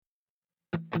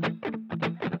I'm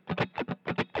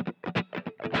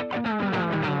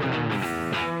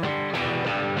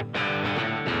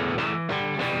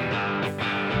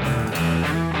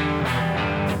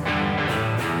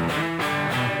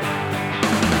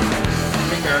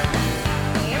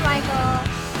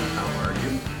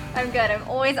good. I'm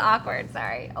always awkward.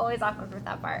 Sorry. Always awkward with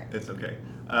that part. It's okay.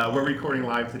 We're recording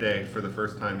live today for the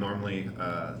first time. Normally,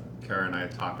 Kara and I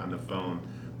talk on the phone,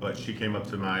 but she came up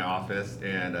to my office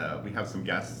and we have some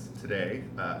guests today.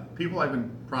 People I've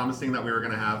been promising that we were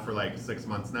going to have for like 6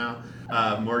 months now.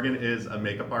 Morgan is a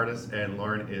makeup artist and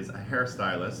Lauren is a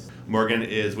hairstylist. Morgan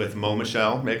is with Mo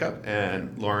Michelle Makeup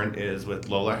and Lauren is with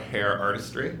Lola Hair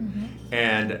Artistry. Mm-hmm.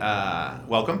 And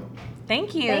welcome.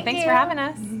 Thanks for having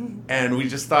us. And we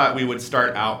just thought we would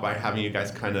start out by having you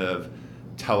guys kind of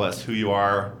tell us who you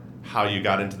are, how you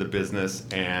got into the business,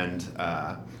 and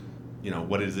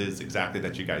what it is exactly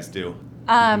that you guys do.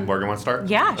 Morgan, want to start?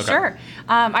 Yeah, okay. Sure.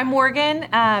 I'm Morgan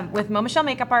with Mo Michelle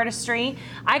Makeup Artistry.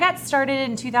 I got started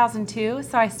in 2002,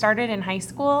 so I started in high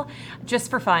school just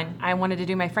for fun. I wanted to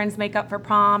do my friend's makeup for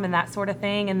prom and that sort of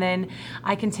thing, and then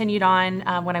I continued on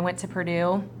when I went to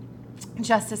Purdue,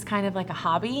 just as kind of like a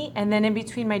hobby. And then in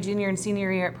between my junior and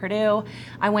senior year at Purdue,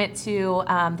 I went to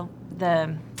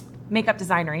the makeup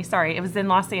designery. It was in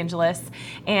Los Angeles,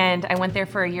 and I went there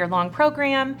for a year-long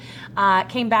program,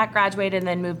 came back, graduated, and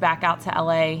then moved back out to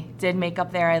LA, did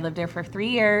makeup there. I lived there for 3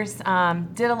 years,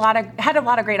 had a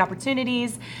lot of great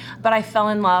opportunities, but I fell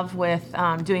in love with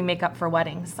doing makeup for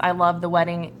weddings. I love the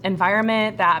wedding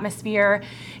environment, the atmosphere,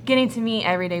 getting to meet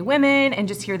everyday women and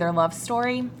just hear their love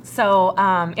story. So,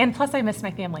 and plus I miss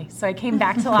my family. So I came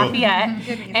back to Lafayette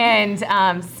and,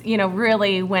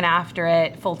 really went after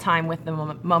it full time with the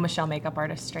Mo Michelle Makeup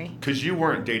Artistry. Because you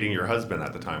weren't dating your husband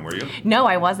at the time, were you? No,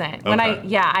 I wasn't. Okay. When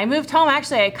I moved home,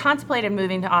 actually, I contemplated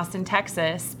moving to Austin,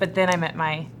 Texas, but then I met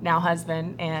my now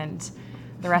husband, and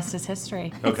the rest is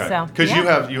history. Okay. Because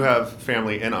you have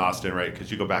family in Austin, right?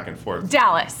 Because you go back and forth.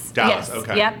 Dallas. Yes.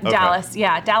 Okay. Yep. Okay. Dallas.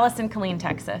 Yeah. Dallas and Killeen,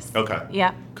 Texas. Okay.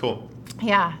 Yep. Cool.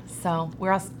 Yeah. So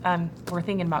we're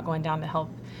thinking about going down to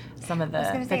help some of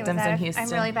the victims in Houston. I'm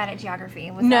really bad at geography.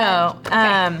 Thank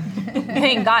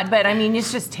God. But I mean,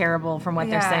 it's just terrible from what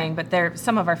they're saying. But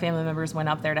some of our family members went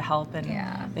up there to help,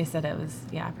 and they said it was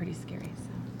pretty scary.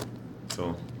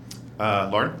 So,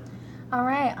 Lauren. All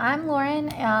right, I'm Lauren.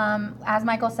 As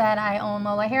Michael said, I own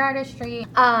Lola Hair Artistry.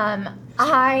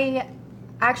 I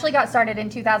actually got started in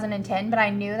 2010, but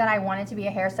I knew that I wanted to be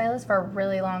a hairstylist for a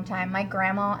really long time. My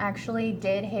grandma actually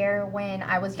did hair when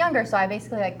I was younger, so I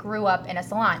basically grew up in a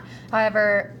salon.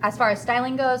 However, as far as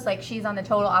styling goes, she's on the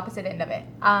total opposite end of it.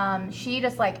 She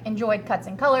just enjoyed cuts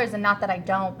and colors, and not that I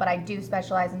don't, but I do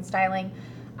specialize in styling.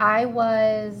 I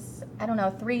was,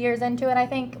 3 years into it, I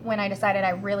think, when I decided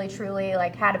I really, truly,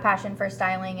 had a passion for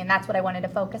styling, and that's what I wanted to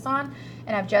focus on.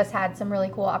 And I've just had some really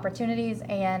cool opportunities,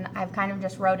 and I've kind of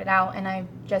just wrote it out, and I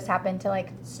just happened to,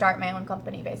 start my own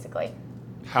company, basically.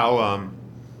 How,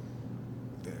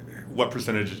 what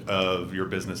percentage of your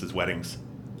business is weddings?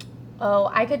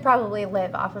 Oh, I could probably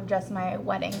live off of just my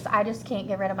weddings. I just can't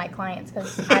get rid of my clients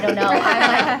because, I don't know,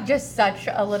 I'm just such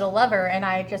a little lover, and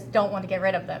I just don't want to get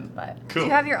rid of them. But cool. Do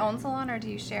you have your own salon, or do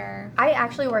you share? I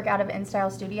actually work out of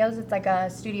InStyle Studios. It's a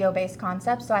studio-based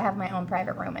concept, so I have my own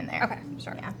private room in there. Okay,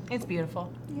 sure. Yeah. It's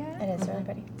beautiful. Yeah. It is really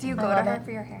pretty. Do you go to her for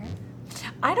your hair?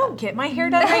 I don't get my hair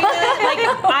done right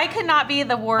now. I could not be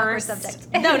the worst. Awkward subject.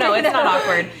 No, it's not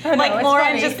awkward. No, it's Lauren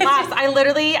funny. just laughs. I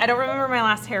don't remember my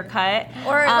last haircut.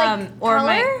 Or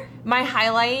color? My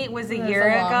highlight was a year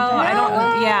a ago. long time. I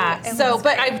don't. Yeah. It So, was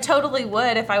but great. I totally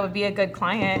would if I would be a good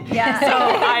client. Yeah. So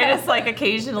I just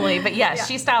occasionally. But yes,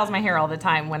 she styles my hair all the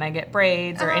time. When I get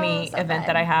braids or any so event fun.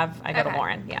 that I have, I go to Okay.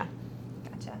 Lauren. Yeah.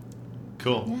 Gotcha.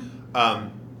 Cool. Yeah.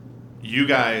 You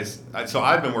guys, so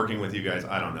I've been working with you guys,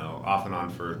 I don't know, off and on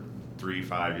for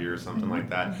 3-5 years, something like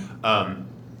that.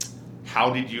 How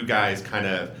did you guys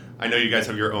I know you guys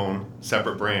have your own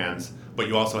separate brands, but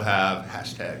you also have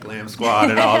 #Glam Squad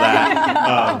and all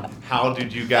that. How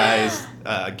did you guys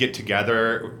get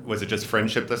together? Was it just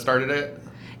friendship that started it?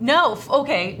 No,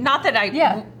 okay, not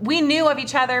that we knew of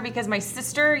each other because my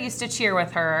sister used to cheer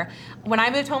with her. When I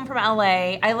moved home from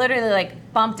LA, I literally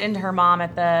bumped into her mom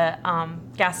at the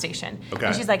gas station. Okay.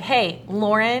 And she's like, hey,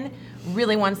 Lauren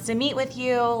really wants to meet with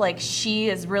you. She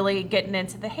is really getting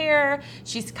into the hair.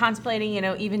 She's contemplating,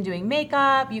 even doing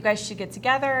makeup. You guys should get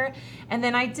together. And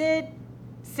then I did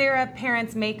Sarah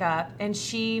Parent's makeup, and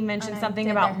she mentioned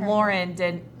something about Lauren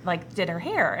did her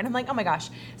hair, and I'm like, oh my gosh.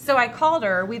 So I called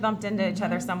her, we bumped into each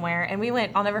other somewhere, and we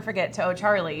went, I'll never forget, to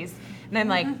O'Charlie's, and I'm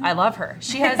like, I love her.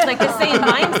 She has the same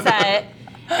mindset,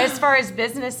 as far as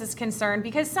business is concerned,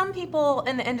 because some people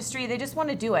in the industry, they just want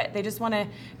to do it. They just want to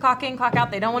clock in, clock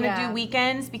out. They don't want to do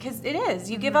weekends, because it is.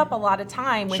 You give up a lot of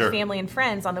time with family and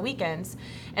friends on the weekends.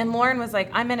 And Lauren was like,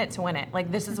 I'm in it to win it.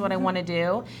 Like, this is what I want to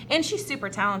do. And she's super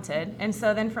talented. And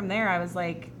so then from there, I was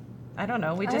like, I don't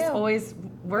know. We just always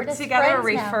worked together,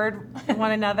 referred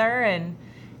one another. And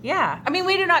yeah. I mean,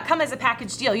 we do not come as a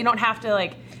package deal. You don't have to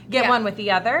like get one with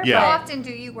the other. Yeah. How often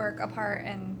do you work apart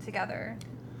and together?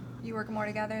 You work more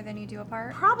together than you do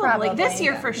apart? Probably. This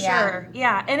year for sure.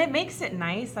 Yeah. And it makes it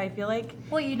nice, I feel like.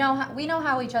 Well, we know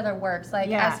how each other works.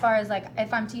 Like, as far as like,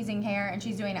 if I'm teasing hair and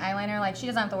she's doing eyeliner, like, she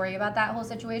doesn't have to worry about that whole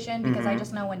situation, because I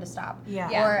just know when to stop.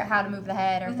 Or how to move the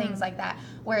head, or things like that.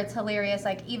 Where it's hilarious,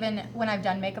 like, even when I've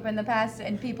done makeup in the past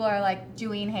and people are like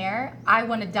doing hair, I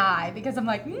want to die, because I'm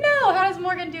like, no, how does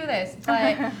Morgan do this?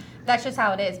 But that's just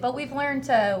how it is. But we've learned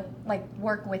to like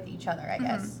work with each other, I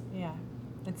guess. Yeah.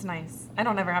 It's nice. I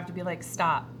don't ever have to be like,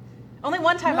 stop. Only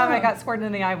one time I got squirted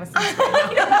in the eye with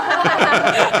sunscreen.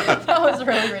 That was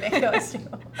really ridiculous too.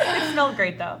 It smelled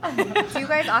great though. Do you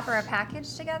guys offer a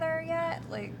package together yet?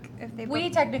 Like, if they We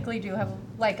technically do have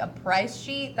like a price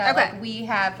sheet that like we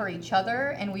have for each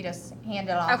other, and we just hand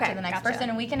it off to the next person,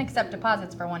 and we can accept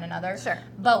deposits for one another. Sure.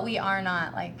 But we are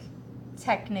not like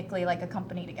technically like a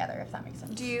company together, if that makes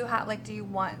sense. Do you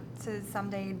want to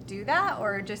someday do that,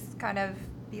 or just kind of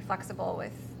be flexible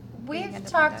with being We've independent?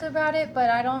 talked about it, but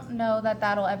I don't know that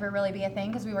that'll ever really be a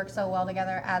thing, because we work so well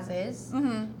together as is.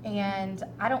 And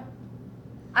I don't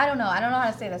know how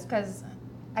to say this, because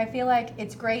I feel like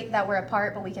it's great that we're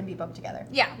apart, but we can be booked together.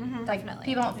 Yeah, Like, definitely.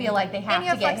 people don't feel like they have And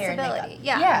you to have get hair and makeup. flexibility.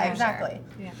 Yeah, Yeah, for exactly.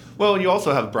 Yeah. Well, and you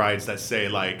also have brides that say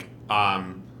like,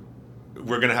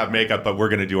 we're gonna have makeup, but we're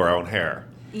gonna do our own hair.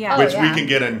 Yeah. Which we can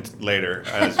get in later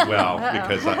as well,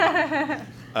 because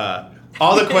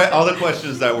all the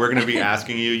questions that we're going to be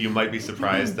asking you, you might be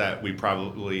surprised that we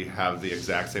probably have the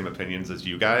exact same opinions as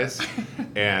you guys,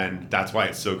 and that's why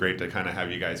it's so great to kind of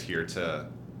have you guys here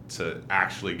to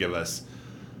actually give us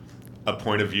a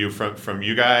point of view from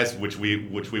you guys, which we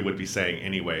would be saying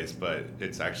anyways, but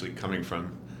it's actually coming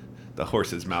from the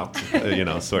horse's mouth,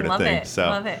 sort of Love thing. it. So,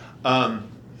 Love it.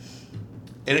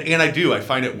 And I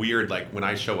find it weird, like when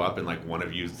I show up and like one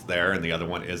of you's there and the other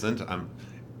one isn't.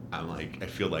 I'm like, I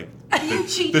feel like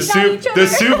the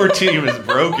super team is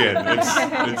broken.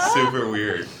 It's super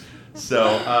weird.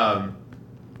 So,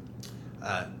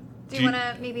 do you want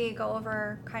to maybe go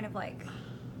over kind of like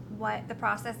what the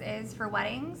process is for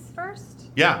weddings first?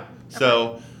 Yeah.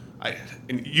 So,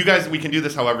 and you guys, we can do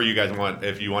this however you guys want.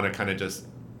 If you want to kind of just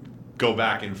go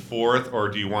back and forth, or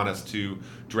do you want us to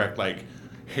direct like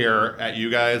hair at you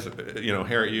guys,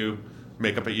 hair at you,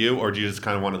 makeup at you, or do you just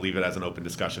kind of want to leave it as an open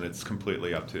discussion? It's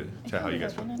completely up to how you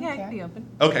guys feel. Yeah, it can be open.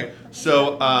 Okay,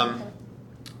 so I'm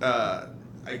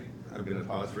going to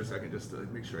pause for a second just to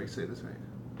make sure I say this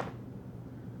right.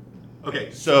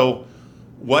 Okay, so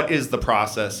what is the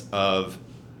process of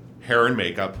hair and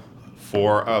makeup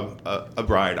for a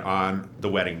bride on the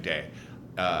wedding day,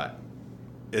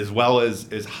 as well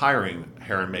as hiring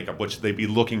hair and makeup, which they'd be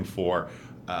looking for?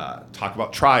 Talk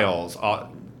about trials,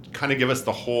 kind of give us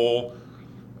the whole,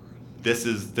 this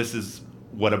is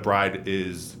what a bride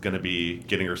is going to be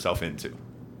getting herself into.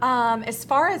 As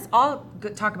far as, I'll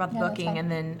talk about the Yeah, that's booking, fine.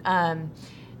 and then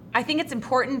I think it's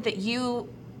important that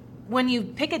when you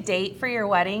pick a date for your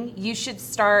wedding, you should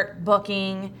start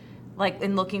booking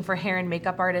and looking for hair and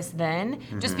makeup artists then,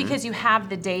 just because you have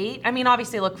the date. I mean,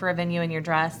 obviously look for a venue in your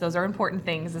dress. Those are important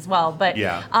things as well. But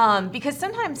because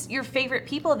sometimes your favorite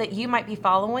people that you might be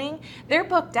following, they're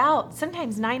booked out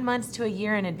sometimes 9 months to a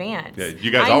year in advance. Yeah,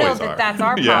 you guys always are. I know that's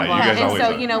our problem. Yeah, you guys and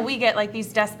always so, are. we get like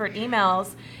these desperate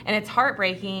emails, and it's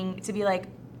heartbreaking to be like,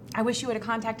 I wish you would have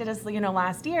contacted us,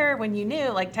 last year when you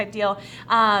knew, type deal.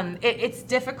 It's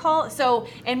difficult. So,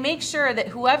 and make sure that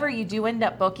whoever you do end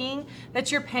up booking,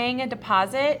 that you're paying a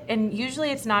deposit, and usually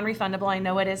it's non-refundable. I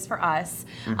know it is for us,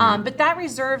 but that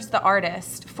reserves the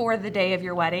artist for the day of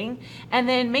your wedding. And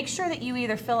then make sure that you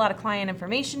either fill out a client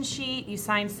information sheet, you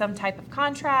sign some type of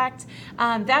contract.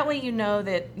 That way you know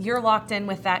that you're locked in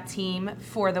with that team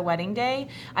for the wedding day.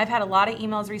 I've had a lot of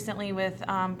emails recently with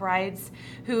brides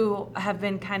who have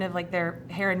been kind of like their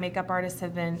hair and makeup artists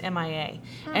have been MIA.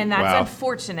 And that's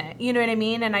unfortunate. You know what I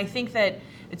mean? And I think that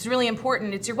it's really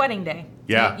important. It's your wedding day.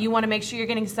 Yeah. You want to make sure you're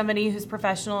getting somebody who's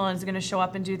professional and is going to show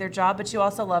up and do their job, but you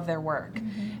also love their work.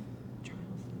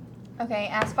 Okay,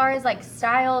 as far as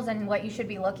styles and what you should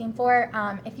be looking for,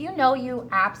 if you know you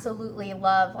absolutely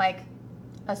love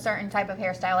a certain type of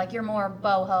hairstyle, like you're more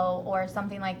boho or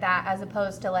something like that, as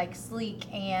opposed to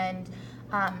sleek and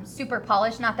super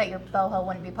polished. Not that your boho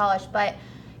wouldn't be polished, but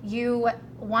you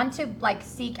want to like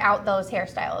seek out those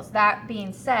hairstyles. That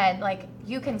being said, like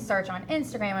you can search on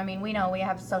Instagram. I mean, we know we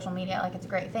have social media, like it's a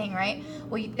great thing, right?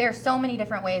 Well, there's so many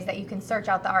different ways that you can search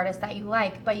out the artist that you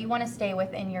like, but you want to stay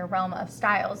within your realm of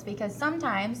styles, because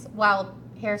sometimes while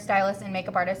hairstylists and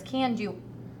makeup artists can do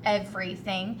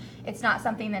everything, it's not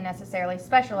something that necessarily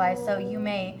specialized. So you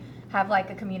may have like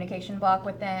a communication block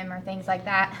with them or things like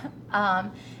that.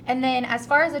 And then as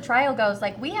far as a trial goes,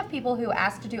 like we have people who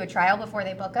ask to do a trial before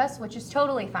they book us, which is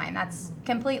totally fine. That's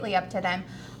completely up to them.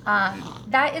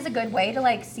 That is a good way to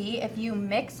like see if you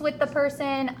mix with the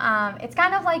person. It's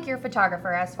kind of like your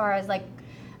photographer as far as like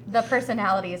the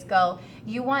personalities go.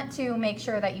 You want to make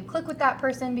sure that you click with that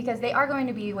person, because they are going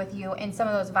to be with you in some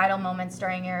of those vital moments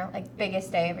during your like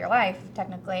biggest day of your life,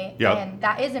 technically. Yep. And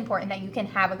that is important, that you can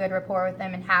have a good rapport with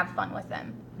them and have fun with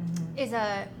them. Is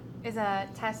a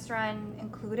test run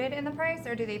included in the price,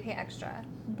 or do they pay extra?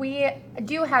 We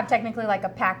do have technically like a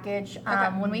package.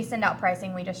 Okay. When we send out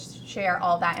pricing, we just share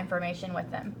all that information with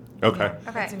them. Okay.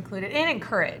 Okay. It's included and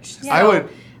encouraged. I would.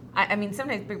 I mean,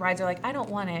 sometimes big brides are like, I don't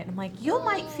want it. I'm like, you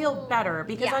might feel better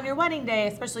because Yeah. on your wedding day,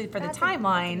 especially for That's the a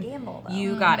timeline, gamble, though.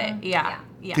 you got it. Yeah.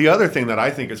 The other thing that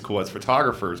I think is cool as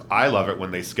photographers, I love it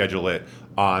when they schedule it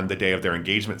on the day of their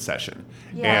engagement session.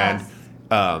 Yes.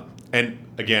 And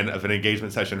again, if an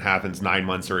engagement session happens 9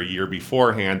 months or a year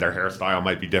beforehand, their hairstyle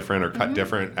might be different or cut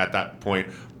different at that point.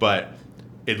 But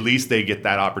at least they get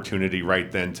that opportunity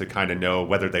right then to kind of know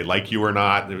whether they like you or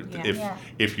not.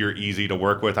 If you're easy to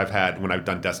work with. When I've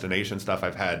done destination stuff,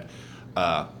 I've had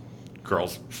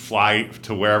girls fly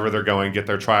to wherever they're going, get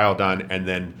their trial done, and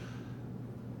then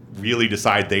really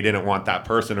decide they didn't want that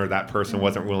person, or that person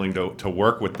wasn't willing to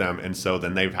work with them, and so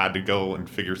then they've had to go and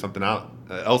figure something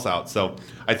else out. So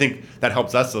I think that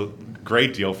helps us a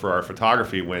great deal for our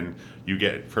photography when you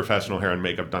get professional hair and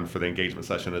makeup done for the engagement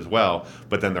session as well,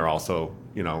 but then they're also,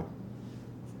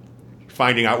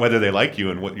 finding out whether they like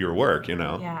you and what your work,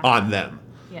 on them.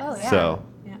 Yes. Oh, yeah. So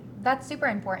That's super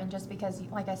important, just because,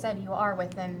 like I said, you are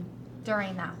with them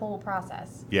during that whole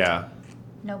process. yeah.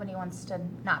 Nobody wants to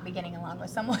not be getting along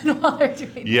with someone while they're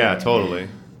doing Yeah, it. totally.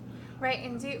 Right,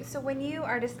 and so when you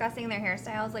are discussing their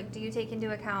hairstyles, like, do you take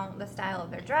into account the style of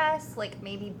their dress? Like,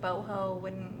 maybe boho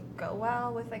wouldn't go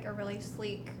well with like a really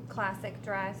sleek classic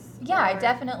dress. Yeah, I or-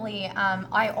 definitely.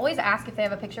 I always ask if they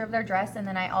have a picture of their dress, and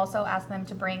then I also ask them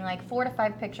to bring like 4 to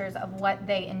 5 pictures of what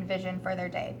they envision for their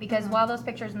day. Because while those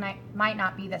pictures might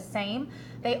not be the same,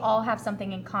 they all have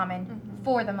something in common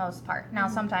for the most part. Now,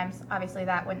 sometimes, obviously,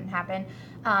 that wouldn't happen.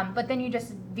 But then you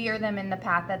just veer them in the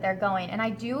path that they're going. And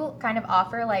I do kind of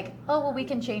offer like, oh, well, we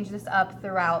can change this up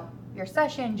throughout your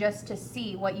session just to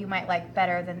see what you might like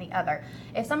better than the other.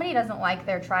 If somebody doesn't like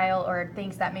their trial or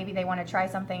thinks that maybe they want to try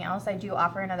something else, I do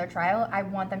offer another trial. I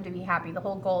want them to be happy. The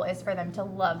whole goal is for them to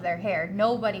love their hair.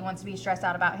 Nobody wants to be stressed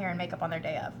out about hair and makeup on their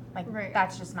day of. Like, Right.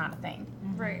 that's just not a thing.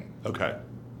 Right. Okay.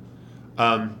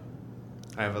 I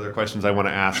have other questions I want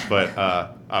to ask, but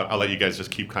I'll let you guys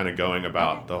just keep kind of going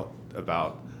about the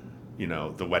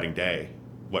wedding day.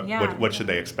 What should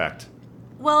they expect?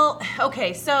 Well,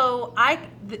 okay, so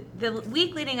the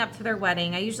week leading up to their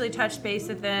wedding, I usually touch base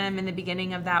with them in the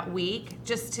beginning of that week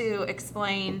just to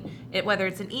explain it, whether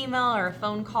it's an email or a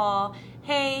phone call.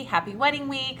 Hey, happy wedding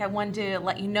week. I wanted to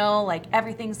let you know, like,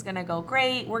 everything's going to go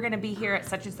great. We're going to be here at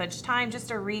such and such time, just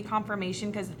a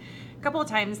reconfirmation, because a couple of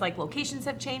times, like, locations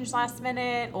have changed last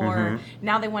minute, or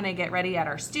now they want to get ready at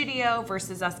our studio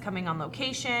versus us coming on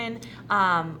location,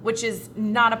 which is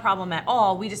not a problem at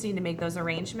all. We just need to make those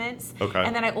arrangements. Okay.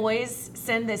 And then I always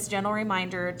send this gentle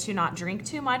reminder to not drink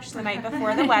too much the night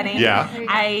before the wedding. Yeah.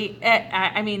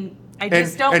 I mean, I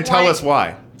just don't And tell want- us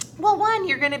why. Well, one,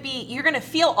 you're gonna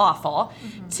feel awful.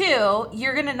 2,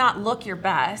 you're gonna not look your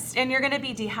best, and you're gonna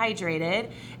be dehydrated,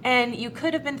 and you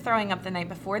could have been throwing up the night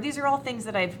before. These are all things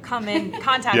that I've come in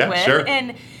contact Yeah, with, sure.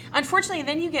 and unfortunately,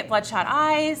 then you get bloodshot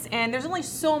eyes, and there's only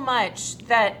so much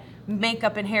that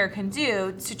makeup and hair can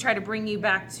do to try to bring you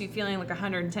back to feeling like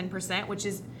 110%, which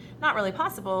is not really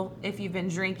possible if you've been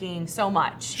drinking so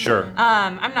much. Sure.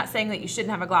 I'm not saying that you shouldn't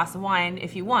have a glass of wine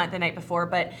if you want the night before,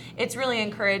 but it's really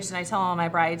encouraged, and I tell all my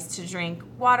brides to drink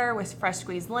water with fresh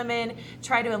squeezed lemon,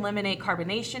 try to eliminate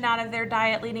carbonation out of their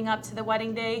diet leading up to the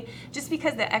wedding day, just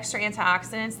because the extra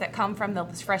antioxidants that come from the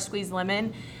fresh squeezed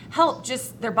lemon help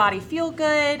just their body feel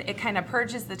good. It kind of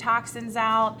purges the toxins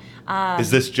out.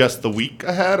 Is this just the week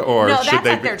ahead, or No, should that's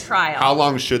they at their trial. How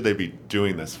long should they be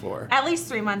doing this for? At least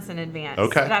 3 months in advance.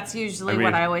 Okay. That's usually I mean-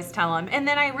 what I always tell them. And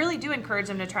then I really do encourage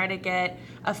them to try to get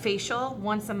a facial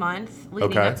once a month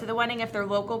leading up to the wedding. If they're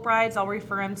local brides, I'll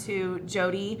refer them to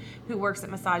Jody, who works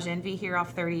at Massage Envy here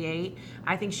off 38.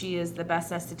 I think she is the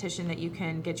best esthetician that you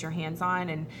can get your hands on,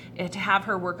 and to have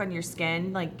her work on your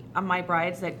skin, like my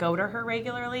brides that go to her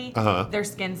regularly, their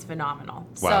skin's phenomenal.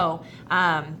 Wow.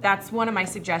 So that's one of my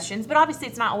suggestions, but obviously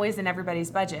it's not always in everybody's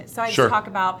budget. So I just talk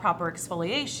about proper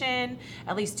exfoliation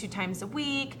at least 2 times a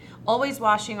week, always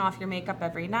washing off your makeup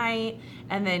every night,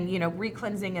 and then,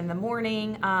 re-cleansing in the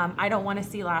morning. I don't want to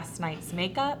see last night's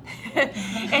makeup.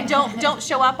 And don't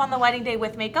show up on the wedding day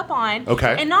with makeup on.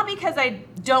 Okay. And not because I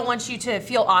don't want you to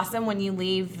feel awesome when you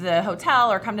leave the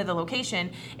hotel or come to the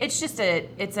location. It's just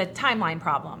it's a timeline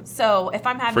problem. So if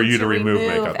I'm having for you to remove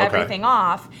makeup, everything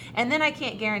off, and then I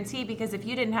can't guarantee, because if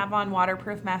you didn't have on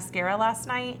waterproof mascara last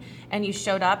night and you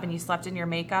showed up and you slept in your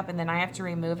makeup and then I have to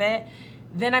remove it,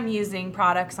 then I'm using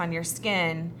products on your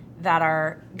skin that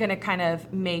are going to kind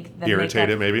of make the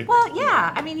irritated, maybe? Well,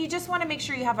 yeah. I mean, you just want to make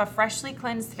sure you have a freshly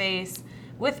cleansed face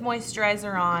with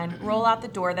moisturizer on, roll out the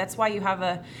door. That's why you have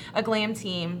a glam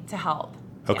team to help.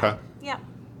 Okay. Yeah.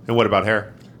 And what about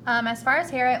hair? As far as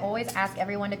hair, I always ask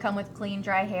everyone to come with clean,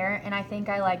 dry hair, and I think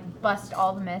I bust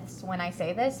all the myths when I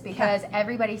say this, because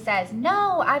everybody says,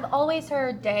 no, I've always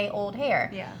heard day-old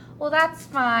hair. Yeah. Well, that's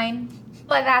fine,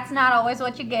 but that's not always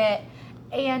what you get.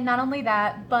 And not only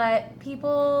that, but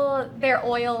people, their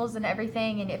oils and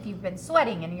everything, and if you've been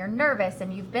sweating and you're nervous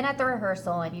and you've been at the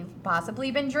rehearsal and you've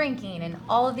possibly been drinking, and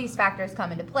all of these factors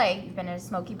come into play, you've been in a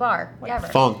smoky bar, whatever.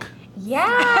 Funk.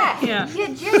 Yeah.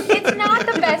 It's not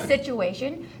the best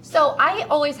situation. So I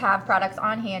always have products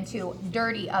on hand to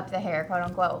dirty up the hair, quote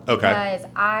unquote. Okay. Because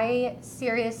I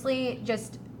seriously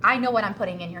I know what I'm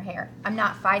putting in your hair. I'm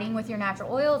not fighting with your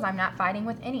natural oils. I'm not fighting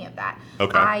with any of that.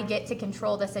 Okay. I get to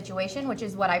control the situation, which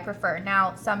is what I prefer.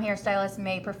 Now, some hairstylists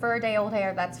may prefer day-old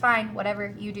hair. That's fine.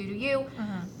 Whatever you do to you.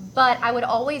 But I would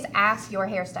always ask your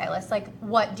hairstylist,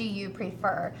 what do you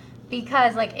prefer?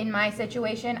 Because, in my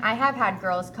situation, I have had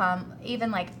girls come,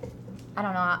 even, I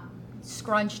don't know,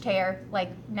 scrunched hair,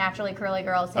 naturally curly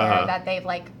girls' hair that they've,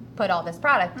 put all this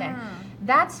product in.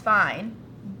 That's fine.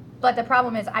 But the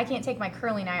problem is I can't take my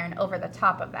curling iron over the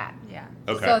top of that. Yeah.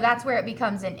 Okay. So that's where it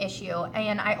becomes an issue.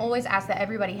 And I always ask that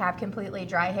everybody have completely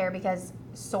dry hair, because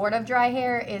sort of dry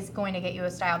hair is going to get you a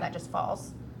style that just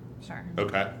falls. Sure.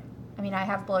 Okay. I mean, I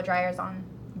have blow dryers on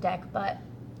deck, but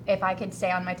if I could stay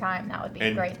on my time, that would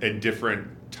be great. And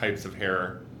different types of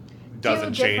hair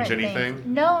doesn't change anything? Things.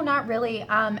 No, not really.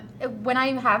 When I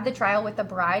have the trial with the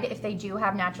bride, if they do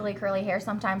have naturally curly hair,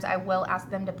 sometimes I will ask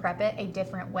them to prep it a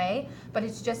different way, but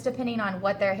it's just depending on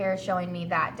what their hair is showing me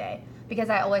that day.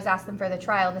 Because I always ask them for the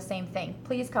trial the same thing.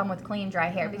 Please come with clean, dry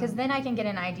hair, because then I can get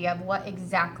an idea of what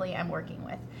exactly I'm working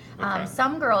with. Okay.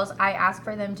 Some girls, I ask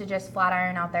for them to just flat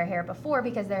iron out their hair before,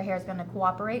 because their hair is going to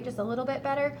cooperate just a little bit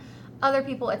better. Other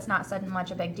people, it's not so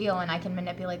much a big deal, and I can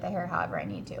manipulate the hair however I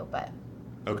need to, but...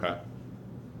 Okay.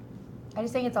 I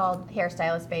just think it's all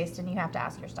hairstylist based, and you have to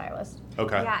ask your stylist.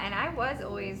 Okay. Yeah, and I was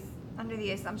always under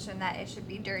the assumption that it should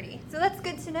be dirty. So that's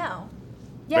good to know.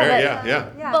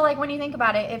 Yeah, but when you think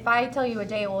about it, if I tell you a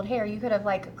day old hair, you could have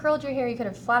curled your hair, you could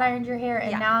have flat ironed your hair,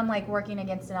 and now I'm working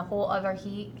against a whole other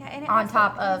heat on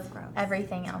top of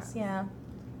everything else. Yeah.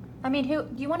 I mean, do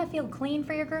you want to feel clean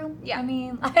for your groom? Yeah. I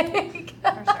mean,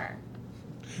 for sure.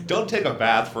 Don't take a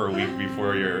bath for a week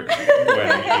before your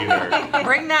wedding either.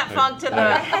 Bring that funk to the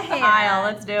aisle.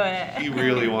 Let's do it. He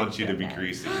really wants you to be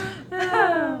greasy.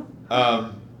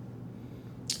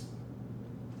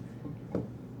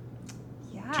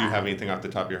 Do you have anything off the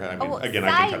top of your head? I mean, again,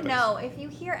 I can cut this. Side note, if you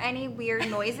hear any weird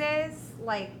noises,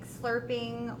 like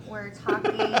slurping or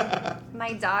talking,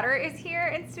 my daughter is here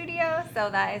in studio, so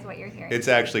that is what you're hearing. It's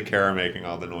actually Kara making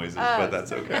all the noises, but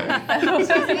that's okay. She's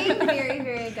being very,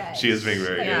 very good. She is being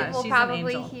very good. We'll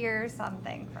probably hear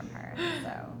something from her,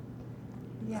 so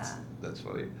yeah. That's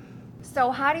funny. So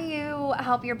how do you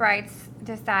help your brides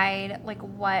decide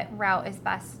what route is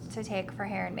best to take for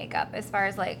hair and makeup, as far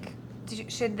as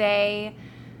should they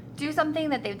do something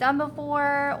that they've done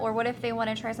before, or what if they want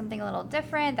to try something a little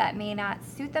different that may not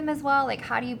suit them as well?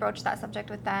 How do you broach that subject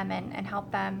with them and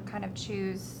help them kind of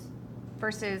choose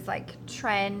versus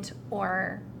trend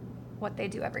or what they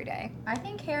do every day? I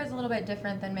think hair is a little bit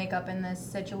different than makeup in this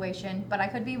situation, but I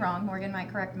could be wrong. Morgan might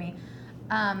correct me.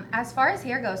 As far as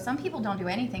hair goes, some people don't do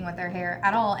anything with their hair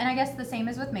at all. And I guess the same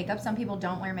is with makeup. Some people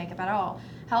don't wear makeup at all.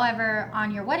 However,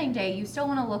 on your wedding day, you still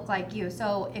want to look like you.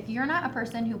 So if you're not a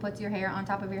person who puts your hair on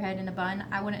top of your head in a bun,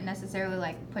 I wouldn't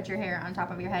necessarily put your hair on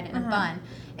top of your head in a bun.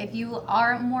 If you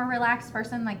are a more relaxed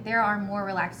person, there are more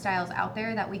relaxed styles out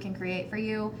there that we can create for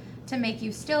you to make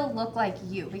you still look like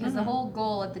you, because the whole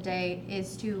goal of the day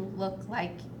is to look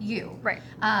like you. Right.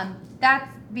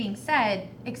 That being said,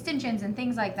 extensions and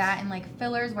things like that, and like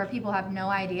fillers where people have no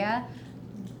idea,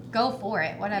 go for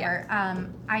it, whatever. Yeah.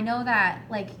 I know that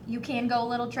like you can go a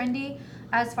little trendy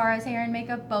as far as hair and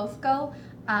makeup both go.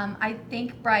 I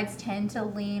think brides tend to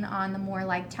lean on the more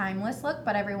like timeless look,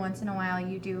 but every once in a while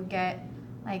you do get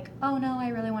like, oh no, I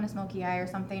really want a smoky eye or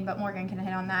something, but Morgan can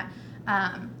hit on that.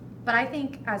 But I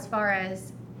think as far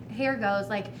as hair goes,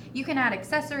 like you can add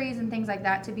accessories and things like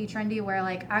that to be trendy, where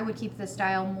like I would keep the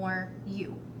style more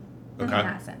you in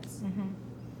that sense.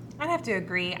 I'd have to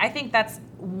agree. I think that's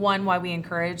one why we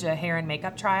encourage a hair and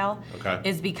makeup trial,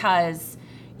 is because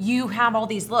you have all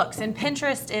these looks, and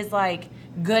Pinterest is like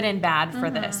good and bad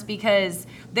for this, because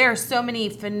there are so many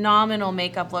phenomenal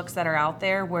makeup looks that are out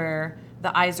there where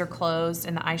the eyes are closed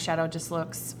and the eyeshadow just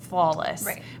looks flawless.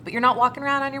 Right. But you're not walking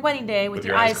around on your wedding day with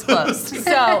your eyes closed. So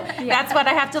that's what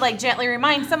I have to like gently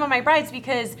remind some of my brides,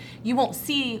 because you won't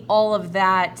see all of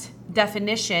that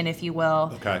definition, if you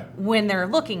will, when they're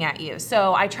looking at you.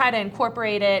 So I try to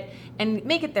incorporate it and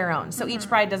make it their own. So each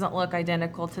bride doesn't look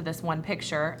identical to this one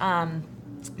picture.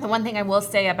 The one thing I will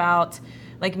say about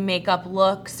like makeup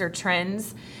looks or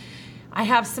trends, I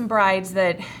have some brides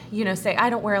that, you know, say, I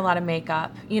don't wear a lot of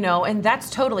makeup, you know, and that's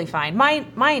totally fine.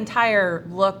 My entire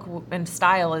look and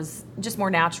style is just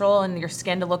more natural, and your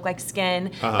skin to look like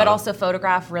skin, but also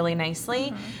photograph really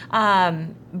nicely.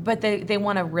 But they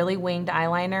want a really winged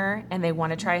eyeliner, and they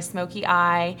want to try a smoky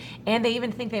eye, and they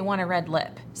even think they want a red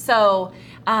lip. So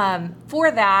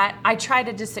for that, I try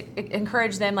to just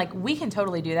encourage them, like, we can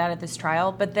totally do that at this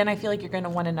trial, but then I feel like you're going to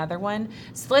want another one.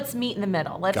 So let's meet in the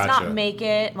middle. Let's not make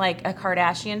it like a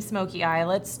Kardashian smoky eye.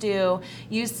 Let's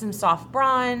use some soft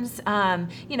bronze,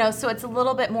 you know, so it's a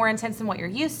little bit more intense than what you're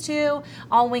used to.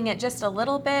 I'll wing it just a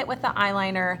little bit with the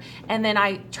eyeliner, and then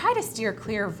I try to steer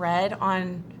clear of red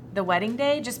on the wedding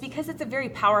day, just because it's a very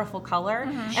powerful color.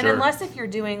 And unless if you're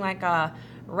doing like a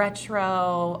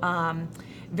retro,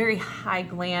 very high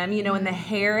glam, you know, and the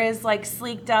hair is like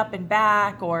sleeked up and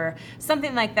back or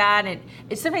something like that,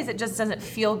 it sometimes it just doesn't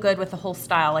feel good with the whole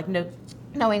style, like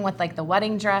knowing what like the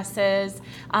wedding dress is.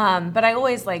 But I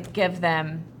always like give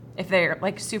them, if they're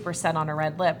like super set on a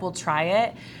red lip, we'll try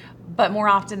it. But more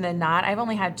often than not, I've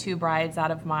only had 2 brides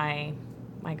out of my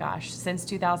gosh, since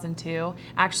 2002,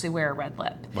 actually wear a red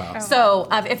lip. Wow. So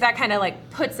if that kind of like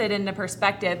puts it into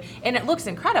perspective, and it looks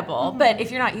incredible, but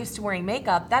if you're not used to wearing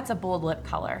makeup, that's a bold lip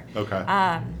color. Okay.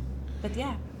 But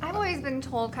yeah. I've always been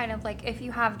told kind of like if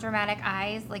you have dramatic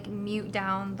eyes, like mute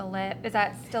down the lip. Is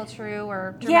that still true?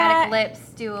 Or dramatic lips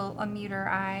do a muter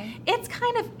eye? It's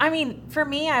kind of, I mean, for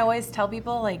me, I always tell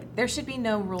people like there should be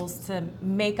no rules to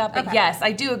makeup. But yes,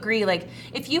 I do agree. Like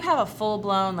if you have a full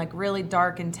blown, like really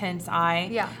dark, intense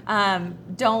eye,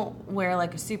 don't wear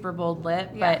like a super bold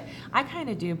lip. But I kind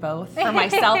of do both for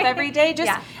myself every day.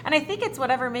 And I think it's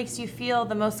whatever makes you feel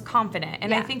the most confident.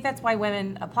 And I think that's why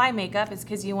women apply makeup, is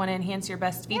because you want to enhance your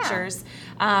best features.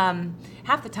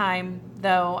 Half the time,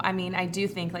 though, I mean, I do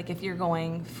think like if you're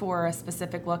going for a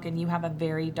specific look and you have a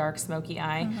very dark smoky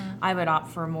eye, I would opt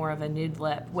for more of a nude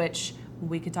lip, which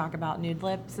we could talk about nude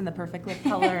lips and the perfect lip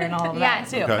color and all of that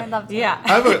too. Okay. I'd love to.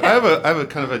 I have a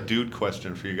kind of a dude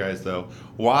question for you guys though.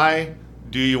 Why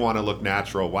do you want to look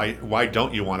natural? Why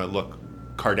don't you want to look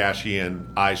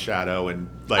Kardashian eyeshadow and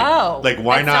like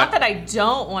why it's not that I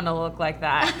don't want to look like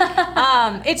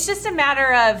that. It's just a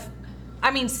matter of, I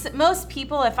mean, most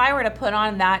people, if I were to put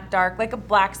on that dark, like a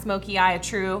black smoky eye, a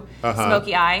true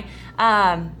smoky eye,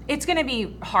 it's going to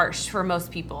be harsh for most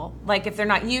people. Like if they're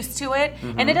not used to it.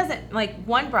 And it doesn't, like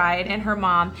one bride and her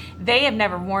mom, they have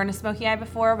never worn a smoky eye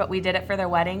before, but we did it for their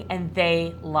wedding and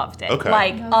they loved it.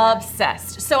 Like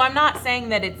obsessed. So I'm not saying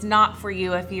that it's not for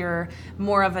you if you're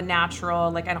more of a natural,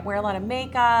 like I don't wear a lot of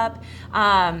makeup,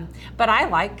 but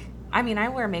I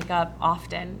wear makeup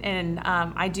often, and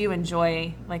I do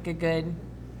enjoy like a good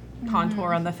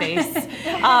contour on the face,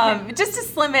 just to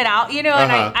slim it out, you know.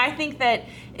 And I think that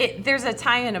there's a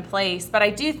time and a place, but I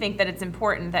do think that it's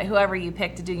important that whoever you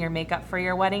pick to do your makeup for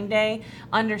your wedding day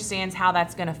understands how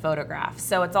that's going to photograph.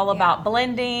 So it's all about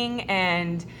blending,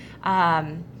 and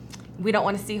we don't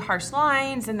want to see harsh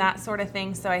lines and that sort of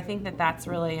thing. So I think that that's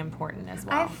really important as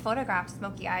well. I've photographed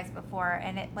smoky eyes before,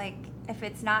 and it like, if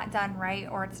it's not done right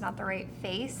or it's not the right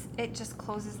face, it just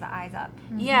closes the eyes up.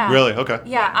 Yeah. Really? Okay.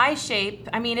 Yeah, eye shape.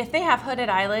 I mean, if they have hooded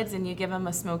eyelids and you give them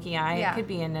a smoky eye, it could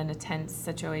be in an intense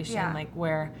situation, like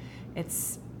where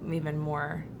it's even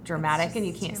more dramatic and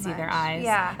you can't too see their much. eyes.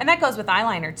 Yeah. And that goes with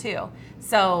eyeliner too.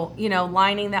 So,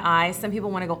 lining the eyes, some people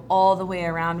want to go all the way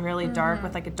around really dark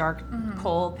with like a dark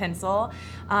kohl pencil.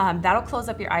 That'll close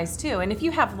up your eyes too. And if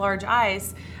you have large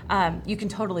eyes, you can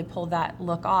totally pull that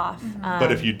look off.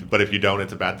 But if you don't,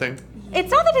 it's a bad thing? It's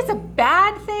not that it's a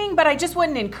bad thing, but I just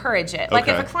wouldn't encourage it. Like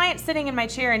if Okay. a client's sitting in my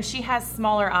chair and she has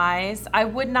smaller eyes, I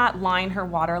would not line her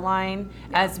waterline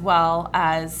as well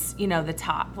as, the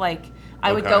top. Like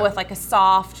I would Okay. go with like a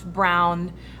soft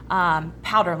brown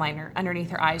powder liner underneath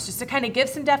her eyes just to kind of give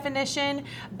some definition,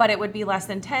 but it would be less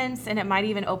intense and it might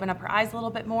even open up her eyes a little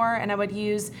bit more. And I would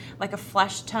use like a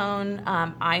flesh tone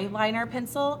eyeliner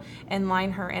pencil and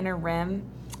line her inner rim.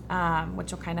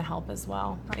 Which will kind of help as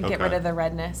well and get Okay. rid of the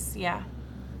redness. Yeah.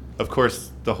 Of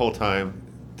course, the whole time,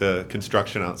 the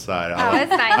construction outside. Oh,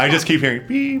 it's fine. I just keep hearing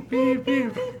beep, beep,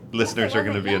 beep. Listeners are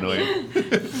going to be annoyed.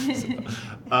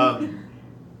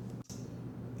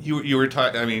 You were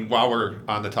talking, while we're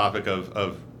on the topic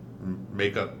of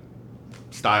makeup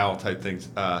style type things,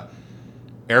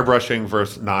 airbrushing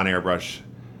versus non-airbrush.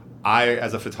 I,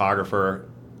 as a photographer,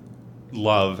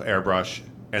 love airbrush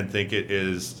and think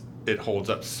it holds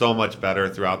up so much better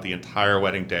throughout the entire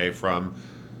wedding day from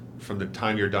the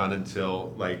time you're done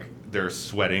until like they're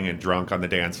sweating and drunk on the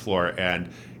dance floor, and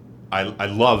I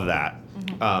love that.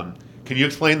 Can you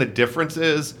explain the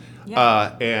differences?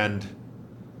 Yeah. And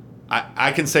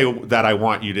I can say that I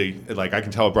want you to, like, I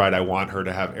can tell a bride I want her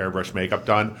to have airbrush makeup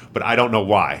done, but I don't know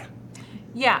why.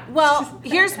 Yeah. Well,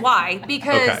 here's why.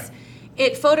 Because Okay.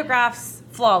 it photographs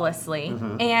flawlessly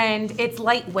and it's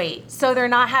lightweight. So they're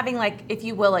not having like, if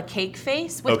you will, a cake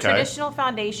face. With Okay. traditional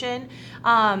foundation,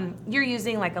 you're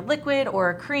using like a liquid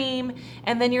or a cream,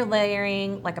 and then you're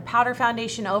layering like a powder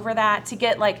foundation over that to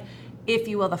get like, if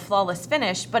you will, the flawless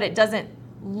finish, but it doesn't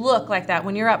look like that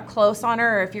when you're up close on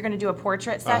her, or if you're going to do a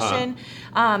portrait session,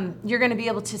 you're going to be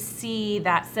able to see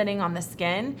that sitting on the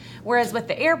skin. Whereas with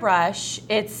the airbrush,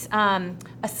 it's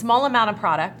a small amount of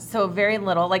product, so very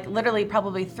little, like literally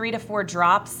probably 3 to 4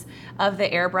 drops of the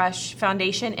airbrush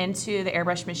foundation into the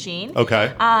airbrush machine.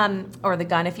 Okay. Or the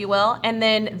gun, if you will. And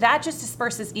then that just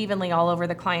disperses evenly all over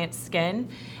the client's skin.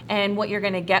 And what you're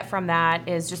going to get from that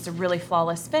is just a really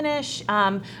flawless finish.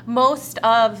 Most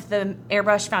of the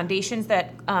airbrush foundations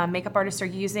that makeup artists are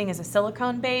using is a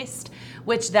silicone based,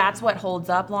 which that's what holds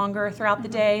up longer throughout the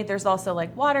day. There's also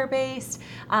like water based.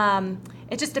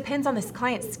 It just depends on this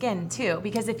client's skin too,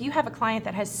 because if you have a client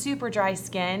that has super dry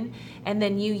skin and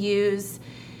then you use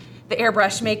the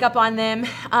airbrush makeup on them,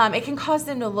 it can cause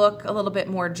them to look a little bit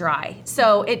more dry.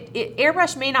 So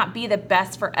airbrush may not be the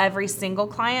best for every single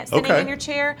client sitting in your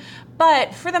chair,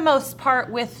 but for the most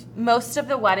part, with most of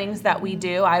the weddings that we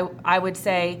do, I would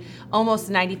say almost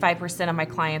 95% of my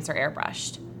clients are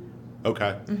airbrushed.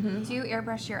 Okay. Do you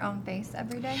airbrush your own face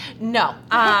every day? No.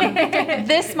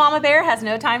 This mama bear has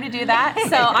no time to do that.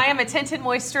 So I am a tinted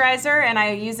moisturizer, and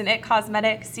I use an IT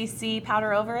Cosmetics CC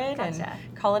powder over it and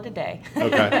call it a day.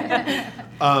 Okay.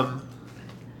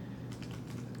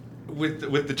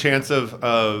 With the chance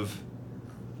of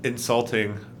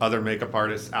insulting other makeup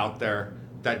artists out there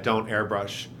that don't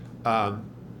airbrush,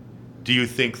 do you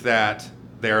think that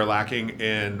they are lacking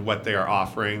in what they are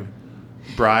offering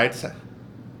brides?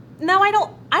 No, I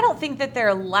don't think that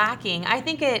they're lacking. I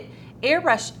think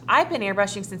I've been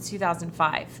airbrushing since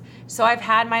 2005. So I've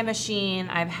had my machine,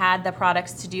 I've had the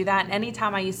products to do that. And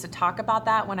anytime I used to talk about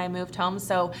that when I moved home.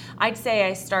 So I'd say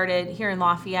I started here in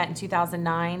Lafayette in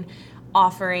 2009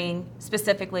 offering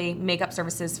specifically makeup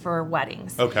services for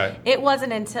weddings. Okay. It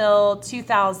wasn't until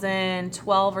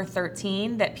 2012 or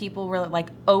 13 that people were like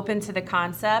open to the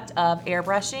concept of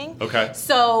airbrushing. Okay.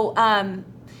 So,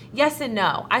 yes and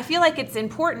no. I feel like it's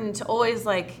important to always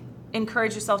like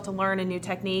encourage yourself to learn a new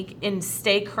technique and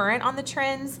stay current on the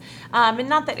trends. And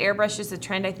not that airbrush is a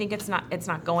trend. I think it's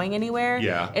not going anywhere.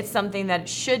 Yeah. It's something that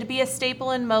should be a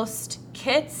staple in most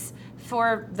kits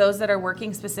for those that are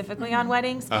working specifically on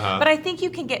weddings. But I think you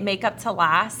can get makeup to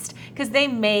last because they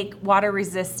make water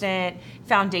resistant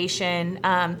foundation.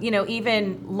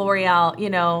 Even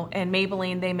L'Oreal, and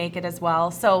Maybelline, they make it as well.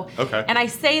 So, and I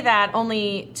say that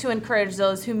only to encourage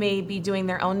those who may be doing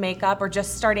their own makeup or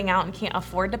just starting out and can't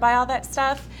afford to buy all that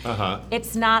stuff.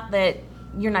 It's not that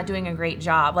you're not doing a great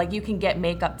job. Like, you can get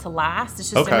makeup to last.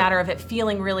 It's just a matter of it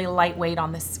feeling really lightweight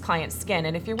on this client's skin.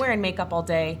 And if you're wearing makeup all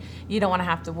day, you don't want to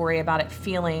have to worry about it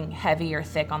feeling heavy or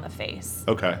thick on the face.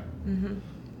 Okay.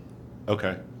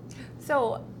 Okay.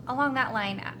 So along that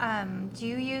line, do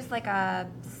you use like the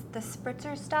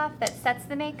spritzer stuff that sets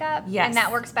the makeup? Yes. And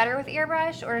that works better with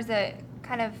airbrush, or does it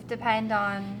kind of depend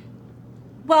on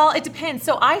Well, it depends.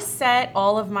 So I set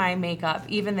all of my makeup,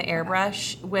 even the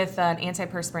airbrush, with an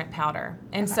antiperspirant powder.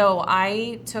 And so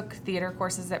I took theater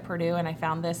courses at Purdue, and I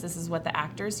found this is what the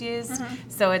actors use.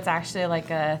 So it's actually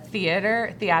like a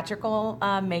theatrical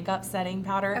makeup setting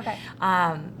powder. Okay.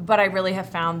 But I really have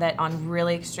found that on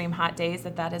really extreme hot days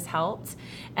that has helped.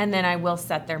 And then I will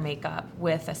set their makeup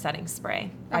with a setting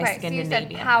spray by Okay, so Skin you to said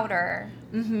Navia. powder.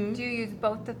 Do you use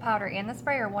both the powder and the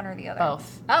spray, or one or the other?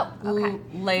 Both. Oh, okay. Ooh,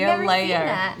 layer.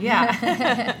 that.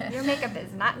 Yeah. Your makeup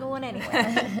is not going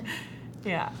anywhere.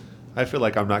 Yeah. I feel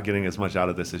like I'm not getting as much out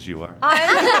of this as you are.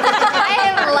 I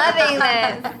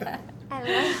am loving this. I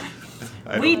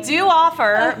love We do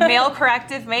offer male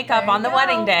corrective makeup There on the you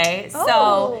wedding go. day. Oh,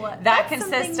 So that that's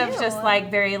consists something of just new.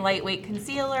 like very lightweight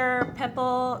concealer,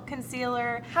 pimple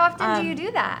concealer. How often do you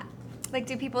do that? Like,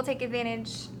 do people take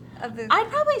advantage of the... I'd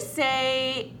probably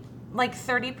say like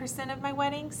 30% of my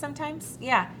weddings sometimes.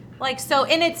 Yeah. Like, so,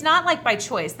 and it's not like by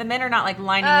choice. The men are not like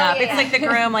lining up. yeah, It's yeah. like the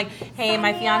groom, like, hey, Sign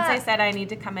my me fiance up. said I need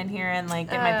to come in here and like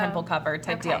get my pimple covered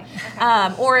type deal.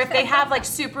 okay. Or if they have like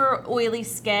super oily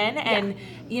skin and,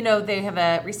 you know, they have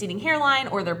a receding hairline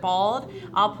or they're bald,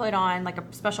 I'll put on like a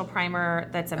special primer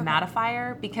that's a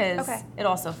mattifier because it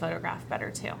also photograph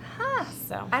better too. Huh.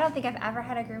 So. I don't think I've ever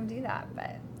had a groom do that,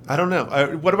 but... I don't know.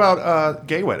 What about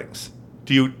gay weddings?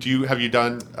 Have you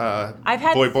done I've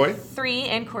had boy? 3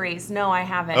 inquiries. No, I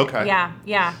haven't. Okay.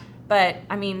 Yeah. But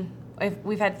I mean,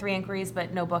 we've had 3 inquiries,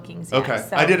 but no bookings yet. Okay.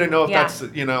 So, I didn't know if yeah.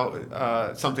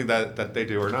 that's something that they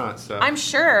do or not. So I'm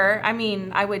sure. I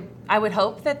mean, I would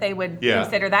hope that they would Yeah.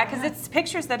 consider that because it's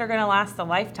pictures that are going to last a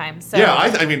lifetime. So yeah,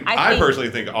 I mean, I think- personally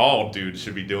think all dudes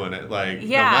should be doing it. Like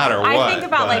Yeah, no matter what. I think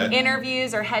about but- like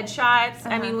interviews or headshots.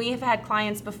 I mean, we've had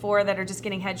clients before that are just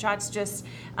getting headshots just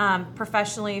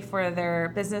professionally for their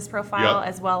business profile Yep.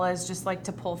 as well as just like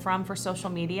to pull from for social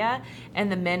media. And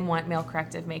the men want male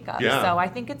corrective makeup. Yeah. So I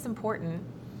think it's important.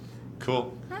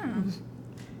 Cool.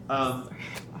 I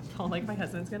feel like my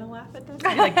husband's going to laugh at this.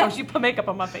 He'll be like, don't you put makeup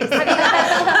on my face. So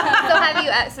have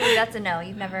you... So that's a no.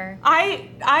 You've never...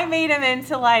 I made him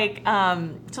into like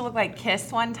to look like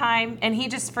Kiss one time, and he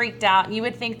just freaked out. And you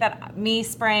would think that me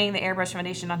spraying the airbrush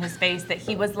foundation on his face that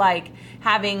he was like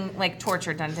having like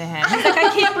torture done to him. He's like, I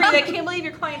can't breathe. I can't believe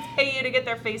your clients pay you to get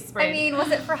their face sprayed. I mean,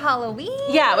 was it for Halloween?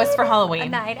 Yeah, it was for Halloween. A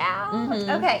night out?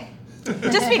 Okay.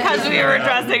 Just because we were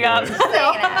dressing up.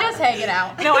 Just hang it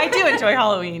out. No, I do enjoy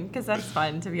Halloween because that's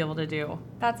fun to be able to do.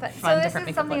 That's what. Fun, So this different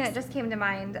is makeup something looks. that just came to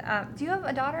mind. Do you have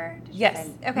a daughter? Did you Yes.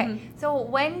 say? Okay. So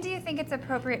when do you think it's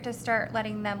appropriate to start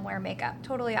letting them wear makeup?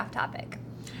 Totally off topic.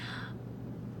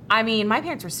 I mean, my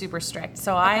parents were super strict,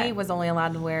 so I Okay. was only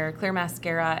allowed to wear clear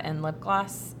mascara and lip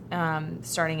gloss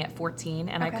starting at 14,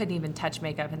 and I Okay. couldn't even touch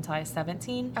makeup until I was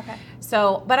 17. Okay.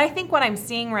 So, but I think what I'm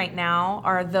seeing right now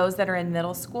are those that are in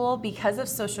middle school because of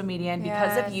social media and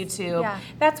because of Yes. YouTube. Yeah.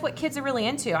 That's what kids are really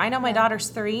into. I know my daughter's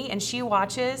 3, and she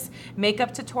watches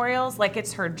makeup tutorials like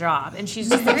it's her job, and she's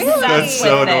just obsessed That's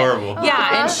so with it. adorable.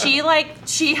 Yeah,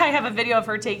 and I have a video of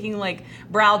her taking like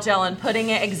brow gel and putting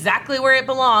it exactly where it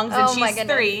belongs, and Oh my she's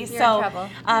goodness. 3. You're in So, trouble.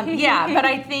 yeah, but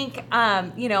I think,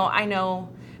 I know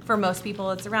for most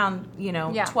people it's around,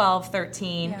 Yeah. 12,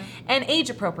 13, Yeah. and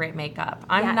age-appropriate makeup.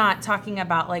 I'm Yes. not talking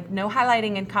about like no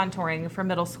highlighting and contouring for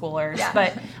middle schoolers, Yeah.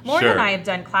 but Lauren Sure. and I have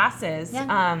done classes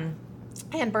Yeah.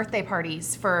 and birthday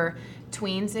parties for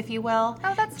tweens, if you will.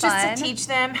 Oh, that's just fun. to teach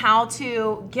them how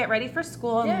to get ready for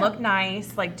school and Yeah. look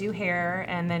nice, like do hair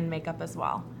and then makeup as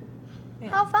well.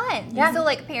 How fun. Yeah. So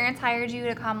like parents hired you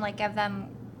to come like give them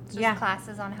just Yeah.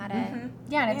 classes on how to...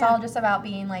 Yeah, and it's Yeah. all just about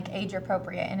being like age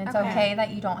appropriate, and it's Okay. okay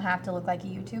that you don't have to look like a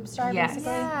YouTube star, Yes.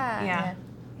 basically. Yeah. Yeah.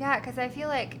 Yeah, because I feel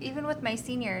like even with my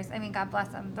seniors, I mean, God bless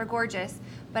them, they're gorgeous,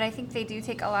 but I think they do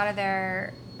take a lot of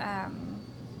their,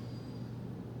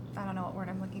 I don't know what word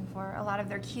I'm looking for, a lot of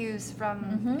their cues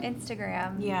from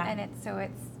Instagram. Yeah. And it's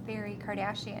very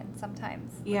Kardashian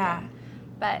sometimes. Yeah. looking.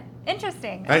 But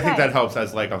interesting. I think Okay. that helps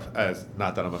as as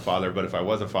not that I'm a father, but if I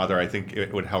was a father, I think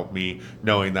it would help me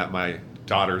knowing that my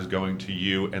daughter's going to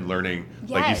you and learning,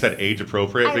 like you Yes. said, age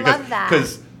appropriate. I because love that.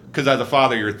 because as a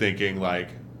father, you're thinking like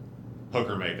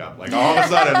hooker makeup. Like all of a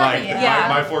sudden, like Yeah.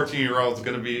 my 14-year-old's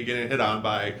going to be getting hit on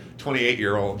by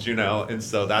 28-year-olds, and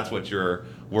so that's what you're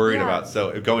worried Yeah. about.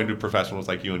 So going to professionals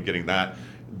like you and getting that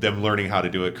them learning how to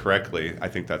do it correctly, I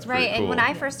think that's pretty Right, cool. and when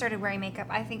I first started wearing makeup,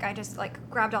 I think I just like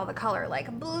grabbed all the color,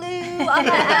 like blue on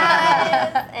the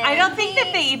eyes. I don't think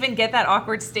that they even get that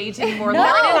awkward stage anymore. No.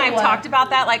 Lauren and I've talked about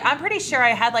that. Like, I'm pretty sure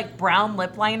I had like brown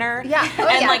lip liner Yeah. Oh,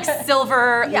 and yeah. like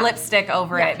silver Yeah. lipstick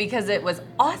over Yeah. it because it was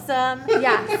awesome.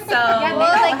 Yeah. So Yeah,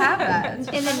 Well, they like, don't have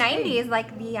that. in the 90s,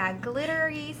 like the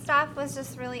glittery stuff was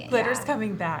just really glitter's yeah.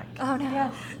 coming back. Oh no.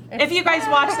 Yes. If you guys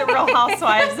watch The Real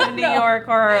Housewives of New York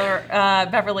or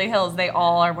Beverly Hills, they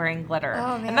all are wearing glitter.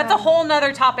 Oh, And that's a man. whole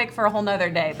nother topic for a whole nother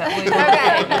day. But we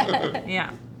Okay. yeah.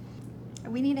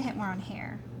 We need to hit more on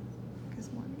hair.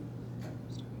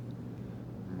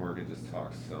 Morgan just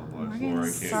talks so much. Morgan,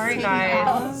 Lauren can't sorry, do it. guys.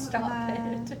 Oh, stop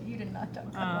it. You did not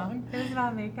talk that long. It was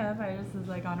about makeup. I just was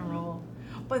like on a roll.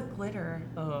 But glitter.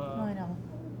 Oh, I know.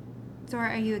 So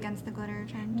are you against the glitter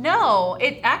trend? No,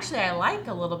 it actually I like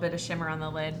a little bit of shimmer on the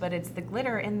lid, but it's the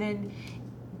glitter. And then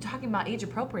talking about age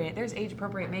appropriate, there's age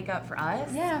appropriate makeup for us.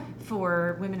 Yeah.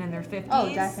 For women in their 50s,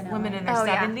 Oh, definitely. women in their Oh,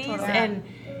 yeah, 70s, totally. and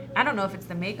I don't know if it's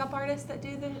the makeup artists that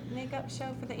do the makeup show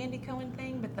for the Andy Cohen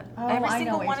thing, but Oh, every I know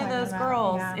single what one you're of those talking about.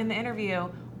 girls Yeah. in the interview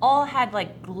all had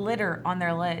like glitter on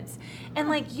their lids. And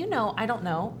like, I don't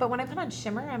know, but when I put on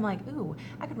shimmer, I'm like, ooh,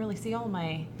 I can really see all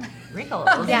my wrinkles.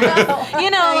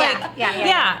 Yeah.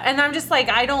 Yeah. And I'm just like,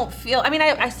 I don't feel, I mean,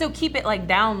 I still keep it like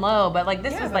down low, but like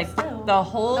this Yeah, was but like still. the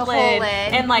whole The whole lid.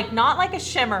 lid. And like not like a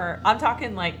shimmer. I'm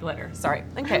talking like glitter. Sorry.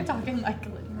 Okay. I'm talking like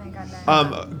glitter. Oh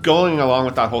my goodness. Going along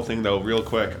with that whole thing though, real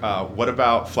quick, what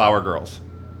about flower girls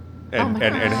and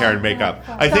hair and makeup?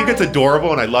 I think it's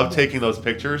adorable, and I love taking those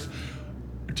pictures.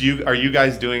 Are you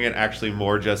guys doing it actually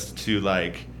more just to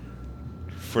like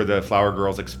for the flower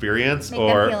girls experience, Make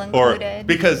them feel included.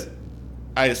 because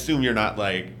I assume you're not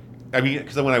like, I mean,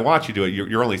 because when I watch you do it,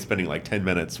 you're only spending like 10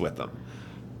 minutes with them.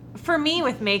 For me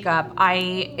with makeup,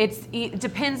 it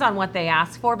depends on what they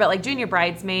ask for, but like junior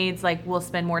bridesmaids, like we'll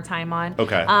spend more time on.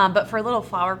 Okay. But for little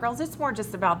flower girls, it's more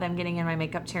just about them getting in my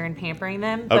makeup chair and pampering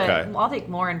them. But Okay. I'll take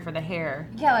Lauren for the hair.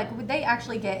 Yeah, like they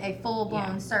actually get a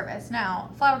full-blown Yeah. service. Now,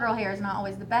 flower girl hair is not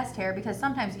always the best hair because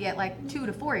sometimes you get like 2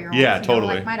 to 4 year olds. Yeah, you know,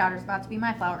 totally. like my daughter's about to be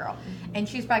my flower girl, and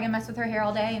she's probably gonna mess with her hair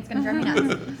all day, and it's gonna drive me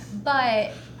nuts.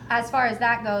 But as far as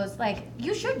that goes, like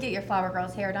you should get your flower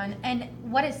girl's hair done. And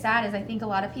what is sad is I think a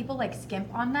lot of people like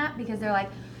skimp on that because they're like,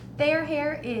 their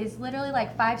hair is literally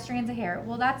like 5 strands of hair.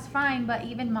 Well, that's fine, but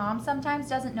even mom sometimes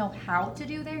doesn't know how to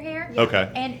do their hair.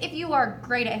 Okay. And if you are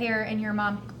great at hair and your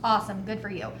mom, awesome, good for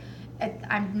you.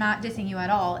 I'm not dissing you at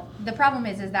all. The problem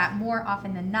is that more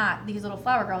often than not, these little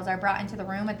flower girls are brought into the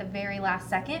room at the very last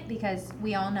second because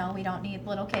we all know we don't need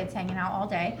little kids hanging out all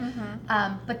day.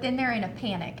 But then they're in a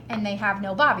panic and they have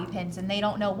no bobby pins and they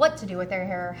don't know what to do with their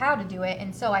hair or how to do it.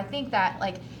 And so I think that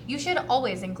like you should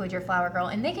always include your flower girl,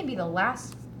 and they can be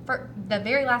the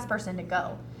very last person to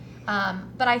go.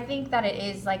 But I think that it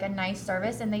is like a nice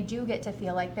service, and they do get to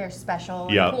feel like they're special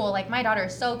and Yeah. cool. Like my daughter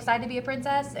is so excited to be a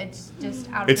princess. It's just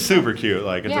out of It's control. super cute.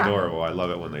 Like, it's Yeah. adorable. I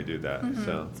love it when they do that.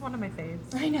 So. It's one of my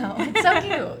faves. I know. It's so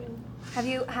cute. Have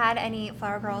you had any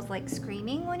flower girls like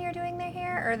screaming when you're doing their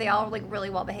hair, or are they all like really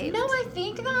well behaved? No, I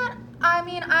think that, I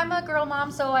mean, I'm a girl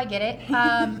mom, so I get it.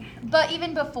 But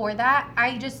even before that,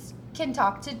 I just can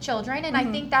talk to children, and I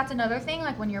think that's another thing.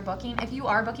 Like when you're booking, if you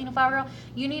are booking a flower girl,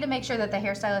 you need to make sure that the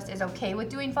hairstylist is okay with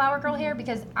doing flower girl hair,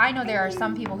 because I know there are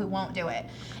some people who won't do it,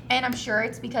 and I'm sure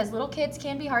it's because little kids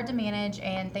can be hard to manage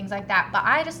and things like that. But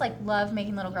I just like love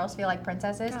making little girls feel like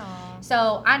princesses. Aw.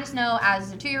 So I just know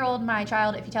as a 2-year-old, my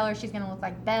child, if you tell her she's gonna look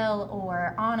like Belle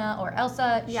or Anna or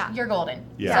Elsa, Yeah. you're golden.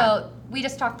 Yeah. So we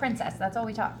just talk princess. That's all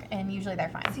we talk, and usually they're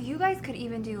fine. So you guys could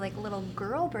even do like little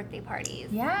girl birthday parties.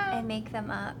 Yeah. And make them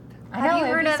up. I Have know, you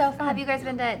it'd heard be of? so fun. Have you guys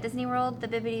been to Disney World, the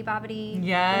Bibbidi Bobbidi?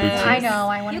 Yes. I know.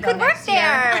 I want to You go could work next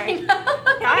year.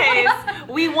 there. Guys,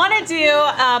 we want to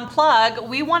do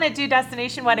we want to do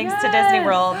destination weddings to Disney Yes.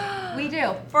 World We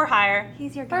do. for hire.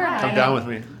 He's your For guy. Come down with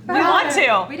me. We want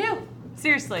to. We do.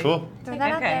 Seriously. Cool. Throw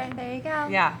that Okay. out there. There you go.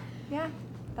 Yeah, Yeah.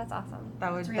 That's awesome.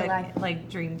 that would It's be real life. like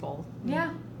dream goal. Yeah.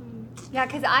 Yeah,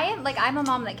 because I'm a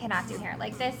mom that cannot do hair.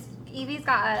 Like this, Evie's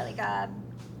got a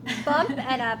bump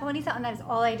and a ponytail, and that is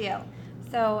all I do.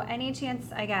 So any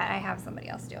chance I get, I have somebody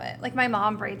else do it. Like my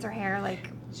mom braids her hair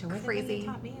like Show her the way crazy. you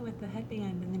taught me with the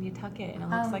headband, and then you tuck it, and it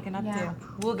looks Oh, like an yeah.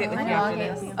 updo. We'll get with I you know, after I'll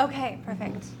get this. with you. Okay,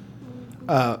 perfect.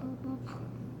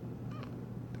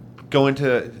 Go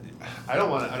into. I don't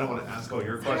want to ask all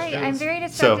your Sorry, questions. I'm very So-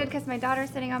 distracted because my daughter's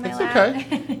sitting on my It's lap.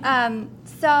 okay.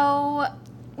 So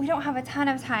we don't have a ton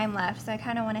of time left, so I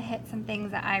kind of want to hit some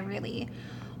things that I really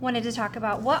wanted to talk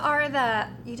about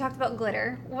you talked about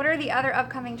glitter. What are the other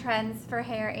upcoming trends for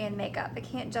hair and makeup? It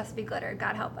can't just be glitter.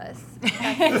 God help us.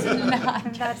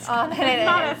 That's all that it is.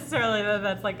 Not necessarily that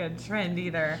that's like a trend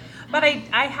either. But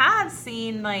I have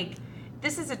seen like,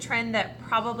 this is a trend that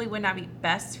probably would not be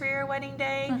best for your wedding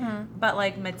day, but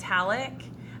like metallic,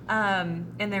 and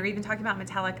they're even talking about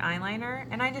metallic eyeliner.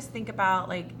 And I just think about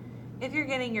like, if you're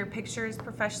getting your pictures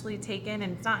professionally taken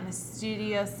and it's not in a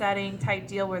studio setting type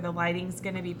deal where the lighting's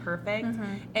going to be perfect,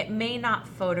 it may not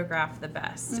photograph the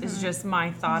best, is just my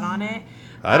thought on it.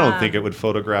 I don't think it would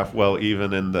photograph well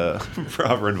even in the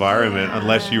proper environment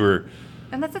unless you were...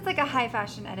 Unless it's like a high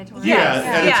fashion editorial.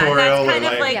 Editorial. That's kind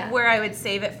of like where I would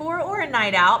save it for, or a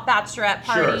night out, bachelorette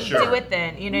party, do it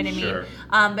then, you know what I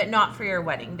mean? But not for your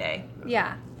wedding day.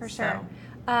 Yeah, for sure.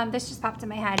 This just popped in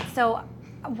my head. So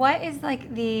what is like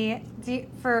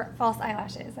for false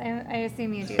eyelashes? I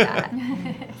assume you do that.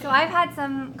 So I've had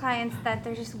some clients that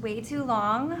they're just way too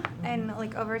long and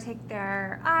like overtake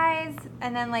their eyes,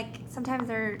 and then like sometimes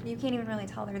you can't even really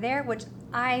tell they're there, which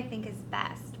I think is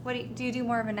best. What do you do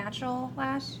more of a natural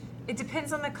lash? It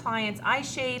depends on the client's eye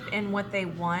shape and what they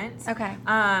want. Okay.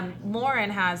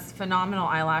 Lauren has phenomenal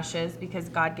eyelashes because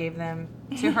God gave them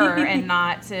to her and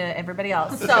not to everybody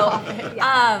else. So,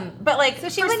 but like, so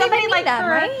she for wouldn't somebody even like need them,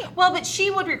 her, right? well, but she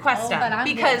would request them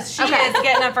because she Okay. is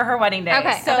getting them for her wedding day.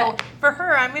 Okay, So okay. for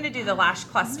her, I'm going to do the lash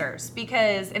clusters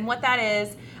because, and what that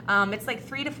is, it's like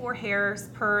 3 to 4 hairs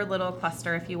per little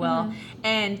cluster, if you will.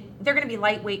 And they're going to be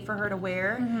lightweight for her to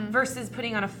wear versus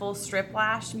putting on a full strip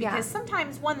lash because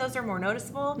sometimes, one, those are more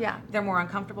noticeable. Yeah. They're more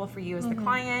uncomfortable for you as the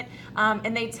client.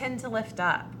 And they tend to lift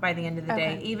up by the end of the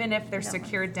day, even if they're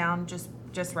secured down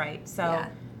just right. So,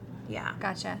 yeah.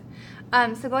 Gotcha.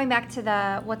 So going back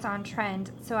to what's on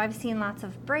trend, so I've seen lots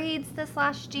of braids this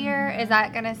last year. Is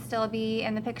that going to still be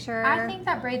in the picture? I think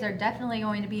that braids are definitely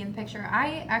going to be in the picture.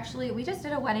 We just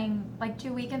did a wedding like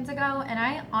 2 weekends ago, and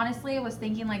I honestly was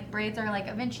thinking like braids are like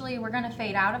eventually we're going to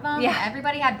fade out of them. Yeah.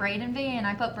 Everybody had braid envy, and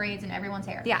I put braids in everyone's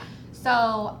hair. Yeah.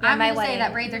 So I'm going to say wedding.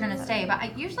 that braids are going to stay.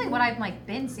 But usually what I've like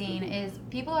been seeing is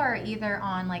people are either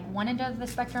on like one end of the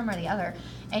spectrum or the other,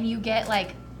 and you get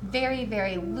like very,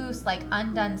 very loose, like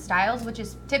undone styles, which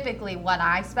is typically what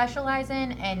I specialize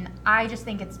in, and I just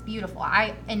think it's beautiful.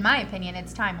 In my opinion,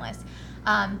 it's timeless.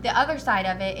 The other side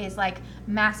of it is like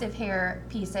massive hair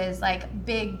pieces, like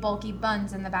big bulky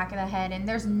buns in the back of the head, and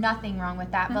there's nothing wrong with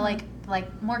that. But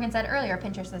like Morgan said earlier,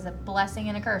 Pinterest is a blessing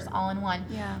and a curse all in one.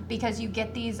 Yeah. Because you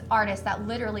get these artists that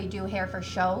literally do hair for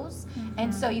shows,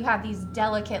 and so you have these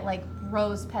delicate, like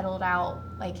rose petaled out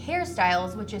like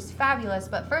hairstyles, which is fabulous.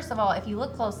 But first of all, if you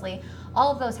look closely,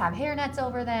 all of those have hair nets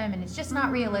over them, and it's just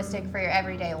not realistic for your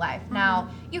everyday life. Now,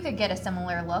 you could get a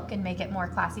similar look and make it more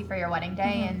classy for your wedding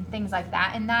day and things like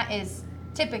that, and that is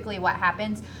typically what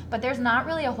happens. But there's not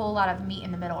really a whole lot of meat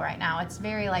in the middle right now. It's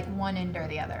very like one end or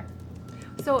the other.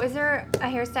 So is there a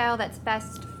hairstyle that's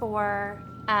best for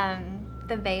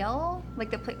the veil, like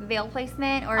the veil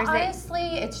placement, or is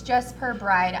Honestly, it's just per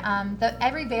bride.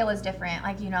 Every veil is different.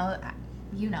 Like, you know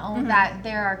that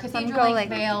there are cathedral length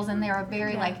veils, and there are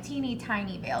very like teeny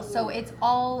tiny veils. So it's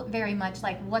all very much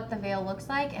like what the veil looks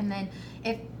like. And then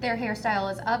if their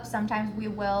hairstyle is up, sometimes we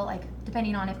will, like,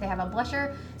 depending on if they have a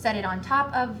blusher, set it on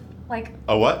top of like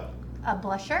A what? a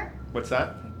blusher. What's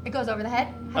that? It goes over the head.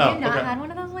 Have you not okay. had one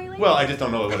of those lately? Well, I just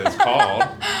don't know what it's called.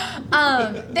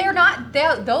 They're not.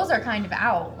 Those are kind of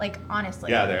out. Like, honestly.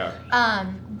 Yeah, they are.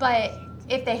 But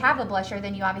if they have a blusher,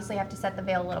 then you obviously have to set the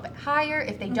veil a little bit higher.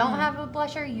 If they don't have a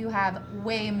blusher, you have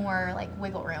way more like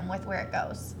wiggle room with where it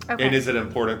goes. Okay. And is it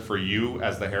important for you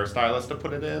as the hairstylist to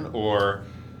put it in, or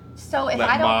So if let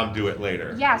I don't, mom do it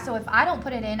later? Yeah, so if I don't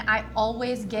put it in, I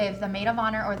always give the maid of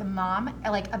honor or the mom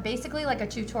basically like a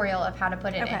tutorial of how to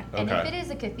put it in. And if it is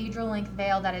a cathedral length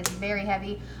veil that is very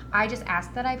heavy, I just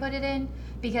ask that I put it in,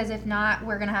 because if not,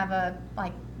 we're gonna have a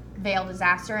like veil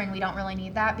disaster, and we don't really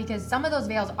need that, because some of those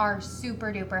veils are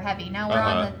super duper heavy. Now we're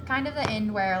on the kind of the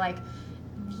end where like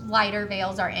lighter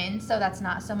veils are in, so that's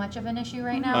not so much of an issue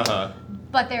right now.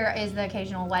 But there is the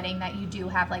occasional wedding that you do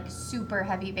have like super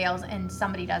heavy veils, and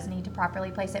somebody does need to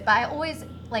properly place it. But I always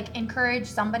like encourage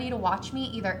somebody to watch me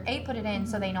either A, put it in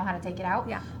so they know how to take it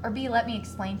out, or B, let me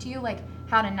explain to you like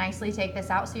how to nicely take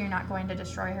this out so you're not going to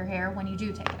destroy her hair when you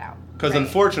do take it out. Because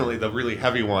unfortunately, the really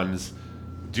heavy ones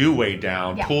do weigh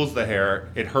down, pulls the hair,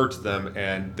 it hurts them,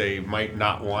 and they might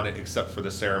not want it except for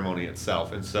the ceremony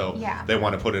itself. And so they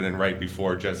want to put it in right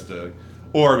before,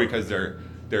 or because their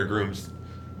groom's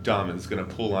dumb and is going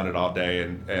to pull on it all day.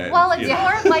 And well, it's you know.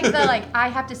 more like the I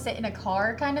have to sit in a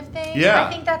car kind of thing. Yeah.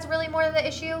 I think that's really more the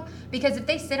issue, because if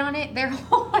they sit on it, their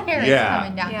whole hair Yeah. is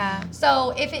coming down. Yeah.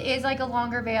 So if it is like a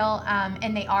longer veil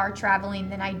and they are traveling,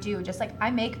 then I do just like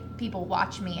I make people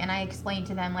watch me and I explain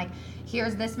to them like,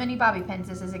 here's this many bobby pins.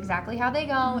 This is exactly how they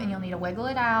go, and you'll need to wiggle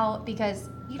it out because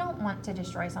you don't want to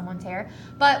destroy someone's hair.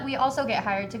 But we also get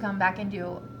hired to come back and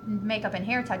do makeup and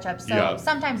hair touch-ups. So Yeah.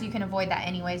 sometimes you can avoid that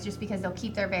anyways, just because they'll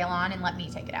keep their veil on and let me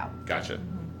take it out. Gotcha.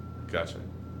 Gotcha.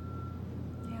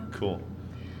 Yeah. Cool.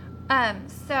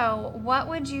 So what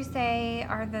would you say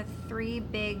are the 3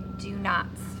 big do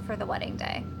nots for the wedding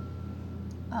day?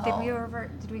 Did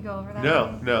we go over that? No,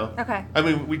 already? no. Okay. I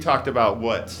mean, we talked about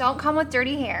what? Don't come with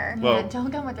dirty hair. Well- Yeah, don't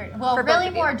come with dirty. Well, For both really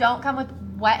of you. more, don't come with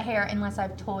wet hair unless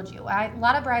I've told you. A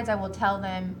lot of brides, I will tell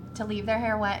them to leave their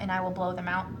hair wet and I will blow them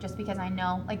out just because I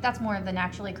know. Like, that's more of the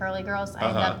naturally curly girls. I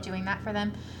end Uh-huh. up doing that for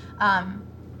them.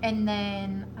 And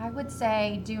then I would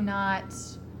say do not,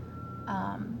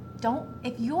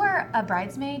 if you are a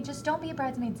bridesmaid, just don't be a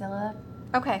bridesmaidzilla.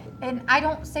 Okay. And I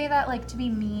don't say that like to be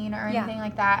mean or Yeah. anything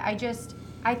like that.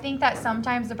 I think that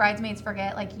sometimes the bridesmaids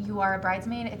forget, like, you are a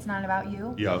bridesmaid. It's not about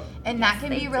you. Yep. And that can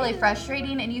they be really do.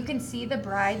 frustrating. And you can see the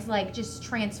brides, like, just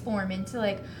transform into,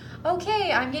 like,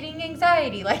 okay, I'm getting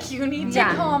anxiety. Like, you need to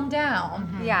Yeah. calm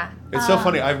down. Yeah. It's so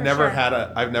funny. for I've never sure. had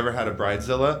a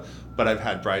bridezilla, but I've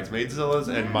had bridesmaidzillas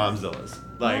and momzillas.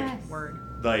 Like, Yes. Word.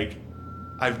 like,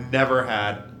 I've never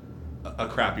had a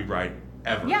crappy bride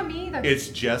ever. Yeah, me either. It's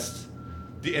just,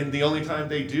 the only time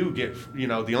they do get,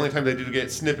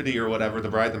 snippety or whatever, the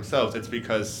bride themselves, it's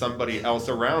because somebody else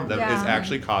around them Yeah. is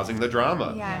actually causing the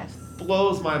drama. Yes.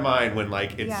 Blows my mind when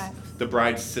like it's Yes. the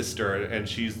bride's sister and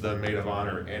she's the maid of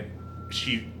honor and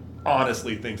she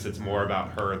honestly thinks it's more about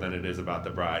her than it is about the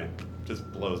bride. It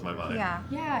just blows my mind. Yeah.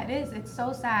 Yeah, it is. It's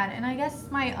so sad. And I guess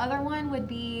my other one would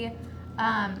be,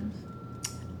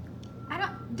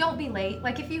 don't be late.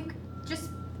 Like, if you just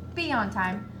be on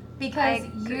time, because I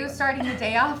agree you with starting the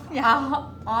day off Yeah.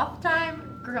 off time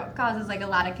causes like a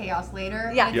lot of chaos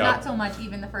later. Yeah. It's Yeah. not so much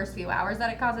even the first few hours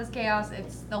that it causes chaos.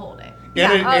 It's the whole day. And,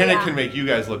 Yeah. it, Oh, and yeah. it can make you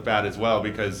guys look bad as well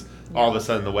because all of a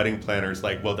sudden the wedding planner's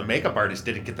like, well, the makeup artist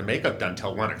didn't get the makeup done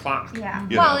till 1 o'clock. Yeah.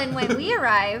 You Well, know? and when we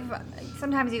arrive,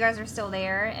 sometimes you guys are still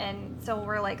there, and so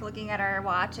we're like looking at our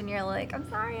watch, and you're like, "I'm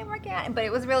sorry, I'm working," but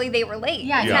it was really they were late.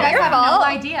 Yeah, you Yeah. guys Your have no fault.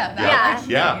 idea of that. Yeah.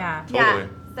 Yeah, Yeah. totally. Yeah.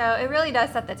 So it really does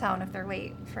set the tone if they're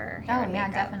late for hair Oh and yeah,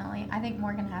 makeup. definitely. I think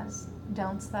Morgan has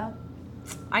don'ts though.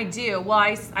 I do. Well,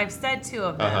 I've said 2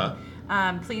 of them.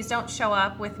 Uh-huh. Please don't show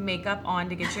up with makeup on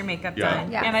to get your makeup Yeah.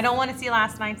 done. Yes. And I don't want to see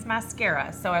last night's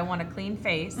mascara, so I want a clean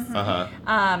face. Uh-huh.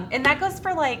 And that goes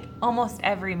for like almost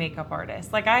every makeup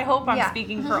artist. Like, I hope I'm Yeah.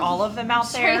 speaking for all of them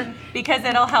out there Sure. because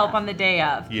it'll help on the day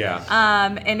of. Yeah.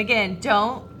 And again,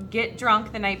 don't get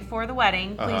drunk the night before the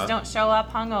wedding. Please Uh-huh. don't show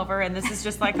up hungover. And this is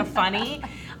just like a funny.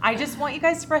 I just want you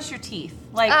guys to brush your teeth.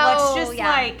 Like, Oh, let's just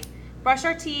yeah. like brush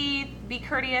our teeth, be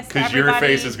courteous to Because everybody. your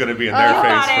face is going to be in You their face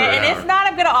got for it. an And hour. if not,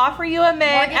 I'm going to offer you a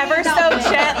mint Morgan ever needs so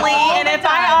something. gently. All And the if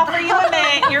I time. offer you a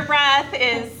mint, your breath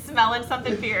is smelling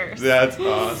something fierce. That's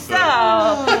awesome.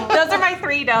 So, those are my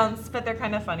 3 don'ts, but they're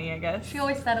kind of funny, I guess. She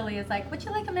always subtly is like, "Would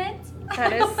you like a mint?"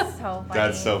 That is so funny.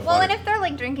 That's so Well, funny. and if they're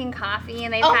like drinking coffee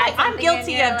and they've Oh, had I'm something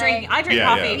guilty and you're of drinking. I drink Yeah,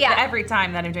 coffee yeah. every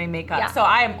time that I'm doing makeup. Yeah. So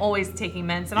I am always taking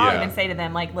mints. And I'll Yeah. even say to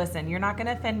them, like, listen, you're not going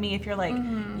to offend me if you're like,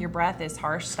 your breath is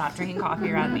harsh. Stop drinking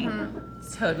coffee around me.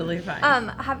 It's totally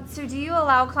fine. So do you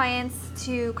allow clients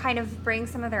to kind of bring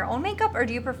some of their own makeup, or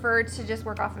do you prefer to just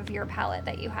work off of your palette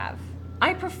that you have?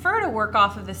 I prefer to work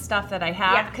off of the stuff that I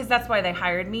have Yeah. because that's why they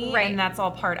hired me, Right. and that's all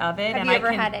part of it. Have and you I ever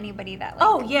can, had anybody that like?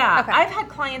 Oh yeah, Okay. I've had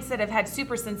clients that have had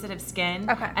super sensitive skin,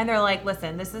 Okay. and they're like,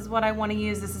 "Listen, this is what I want to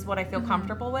use. This is what I feel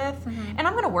comfortable with," and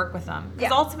I'm going to work with them because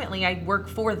Yeah. ultimately I work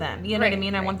for them. You know what I Right,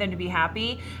 mean? I right. want them to be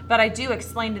happy, but I do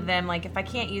explain to them like if I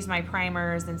can't use my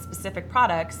primers and specific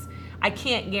products, I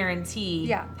can't guarantee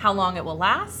Yeah. how long it will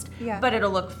last. Yeah. But it'll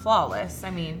look flawless.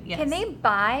 I mean, yes. Can they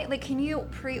buy, like, can you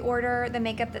pre-order the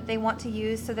makeup that they want to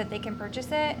use so that they can purchase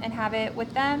it and have it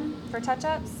with them for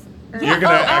touch-ups? Or- Yeah. You're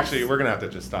gonna Oh, actually, we're gonna have to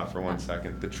just stop for 1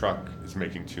 second. The truck is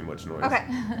making too much noise. Okay.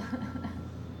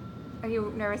 Are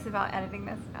you nervous about editing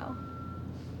this? No.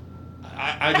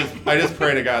 I just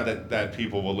pray to God that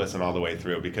people will listen all the way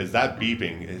through because that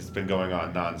beeping has been going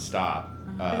on nonstop.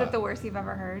 Is it the worst you've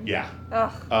ever heard? Yeah.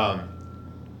 Ugh.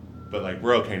 But like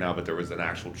we're okay now. But there was an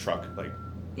actual truck like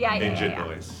Yeah. engine yeah.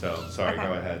 noise. So sorry. Okay.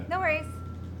 Go ahead. No worries.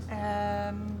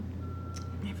 I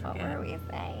What forget. were we saying?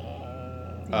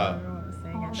 Do you remember what I was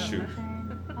saying? I don't shoot.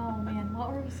 know. Oh man,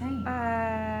 what were we saying?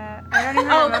 I don't even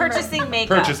remember. Purchasing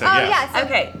makeup. Purchasing, Oh, yes. yeah. So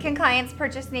Okay. Can clients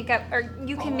purchase makeup, or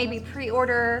you can maybe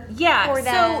pre-order Yeah, for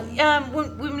them? so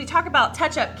when we talk about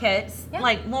touch-up kits, Yeah.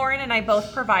 like Lauren and I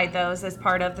both provide those as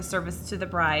part of the service to the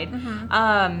bride.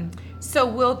 Mm-hmm. So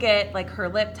we'll get like her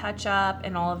lip touch-up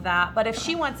and all of that. But if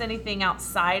she wants anything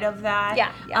outside of that,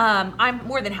 Yeah. I'm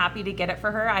more than happy to get it for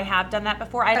her. I have done that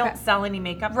before. I Okay. don't sell any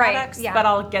makeup Right, products, yeah. but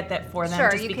I'll get that for them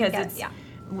Sure, just you can because get- it's yeah.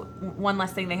 one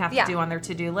less thing they have Yeah. to do on their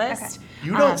to-do list. Okay.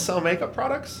 You don't sell makeup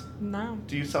products? No.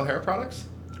 Do you sell hair products?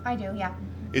 I do, yeah.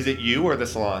 Is it you or the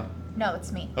salon? No,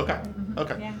 it's me. Okay.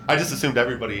 Okay. Yeah. I just assumed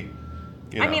everybody.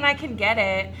 You know. I mean, I can get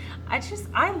it.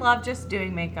 I love just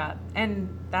doing makeup, and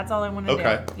that's all I want to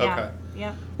Okay, do. Yeah. okay.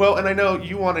 Yeah. Well, and I know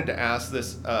you wanted to ask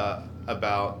this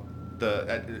about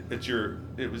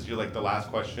it was your like the last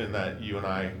question that you and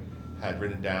I had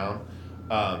written down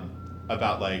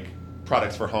about like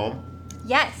products for home.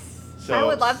 Yes. So- I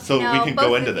would love to so we know can both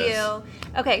go into of this. you.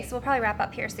 Okay, so we'll probably wrap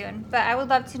up here soon. But I would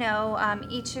love to know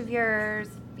each of your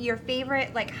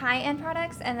favorite like high-end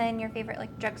products and then your favorite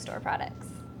like drugstore products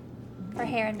for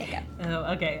hair and makeup.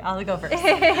 Oh, okay. I'll go first.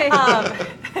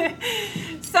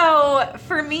 So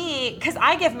for me, because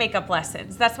I give makeup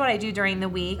lessons, that's what I do during the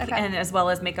week, Okay. and as well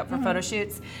as makeup for photo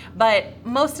shoots. But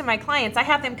most of my clients, I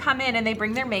have them come in and they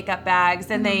bring their makeup bags,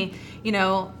 and they,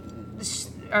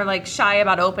 are like shy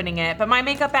about opening it. But my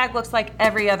makeup bag looks like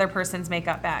every other person's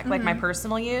makeup bag, like my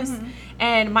personal use.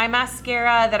 And my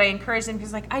mascara that I encourage them,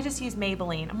 because like I just use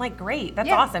Maybelline. I'm like, great, that's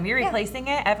Yeah, awesome. You're yeah. replacing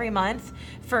it every month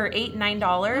for $8,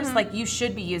 $9. Like you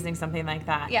should be using something like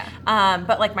that. Yeah.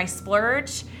 But like my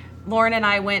splurge, Lauren and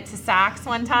I went to Saks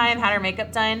one time, had our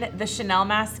makeup done. The Chanel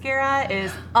mascara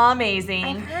is amazing.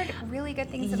 I've heard really good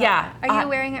things about Yeah, it. Are you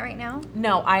wearing it right now?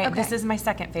 No, Okay. this is my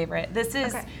second favorite. This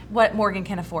is Okay. what Morgan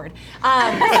can afford. So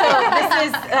this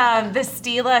is the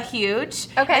Stila Huge.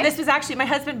 Okay. And this was actually, my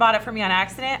husband bought it for me on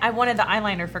accident. I wanted the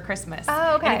eyeliner for Christmas.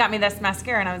 Oh, okay. And he got me this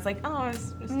mascara, and I was like,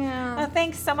 Yeah.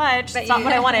 thanks so much. But It's not you-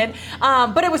 what I wanted.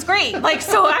 But it was great. Like,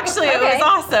 so actually it Okay. was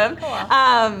awesome.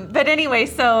 Cool. But anyway,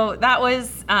 so that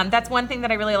was, that's one thing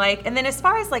that I really like. And then as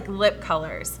far as like lip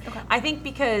colors, Okay. I think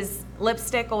because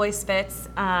lipstick always fits,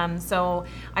 so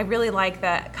I really like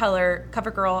that color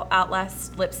CoverGirl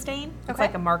Outlast lip stain. It's Okay.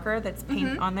 like a marker that's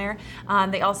paint on there.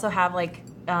 They also have like,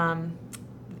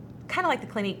 kind of like the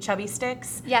Clinique Chubby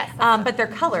Sticks. Yes. But they're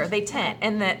color, they tint,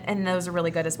 and those are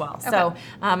really good as well. So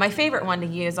my favorite one to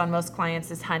use on most clients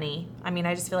is Honey. I mean,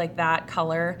 I just feel like that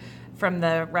color from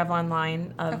the Revlon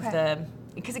line of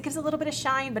because it gives a little bit of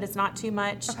shine, but it's not too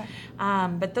much. Okay.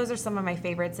 But those are some of my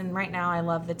favorites. And right now I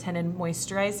love the Tinted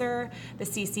Moisturizer, the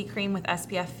CC Cream with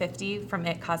SPF 50 from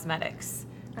IT Cosmetics.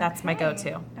 That's my Okay.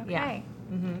 go-to. Okay. Yeah.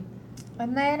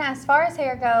 And then as far as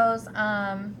hair goes,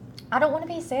 I don't want to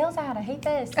be a sales ad. I hate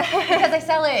this because I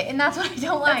sell it, and that's what I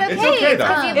don't like. That's It's okay. okay, though.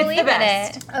 because you It's the believe in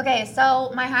best. it. Okay,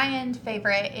 so my high-end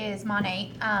favorite is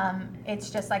Monat. It's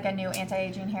just like a new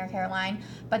anti-aging hair care line.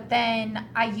 But then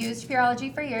I used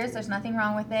Pureology for years. There's nothing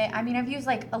wrong with it. I mean, I've used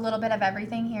like a little bit of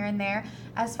everything here and there.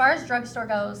 As far as drugstore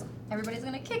goes, everybody's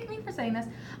gonna kick me for saying this.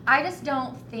 I just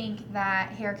don't think that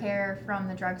hair care from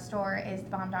the drugstore is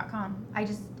bomb.com.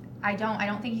 I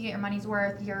don't think you get your money's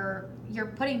worth. You're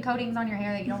putting coatings on your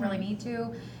hair that you don't really need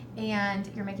to, and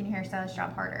you're making your hairstylist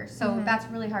job harder. So that's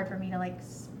really hard for me to like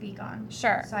speak on.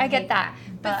 Sure, So I get hate that.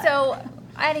 But so,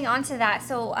 adding on to that,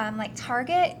 so like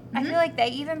Target, I feel like they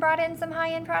even brought in some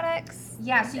high-end products.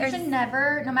 Yeah, so you There's- should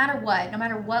never, no matter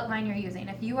what line you're using,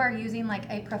 if you are using like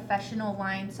a professional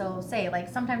line, so say like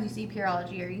sometimes you see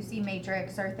Pureology or you see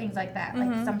Matrix or things like that,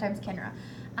 like sometimes Kenra.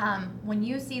 When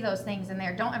you see those things in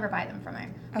there, don't ever buy them from there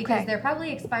because Okay. they're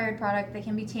probably expired product. They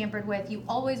can be tampered with. You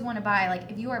always want to buy,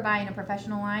 like if you are buying a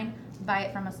professional line, buy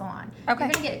it from a salon. Okay.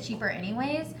 You're going to get it cheaper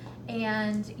anyways,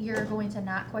 and you're going to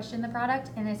not question the product,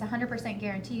 and it's 100%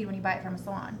 guaranteed when you buy it from a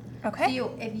salon. Okay.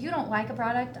 So if you don't like a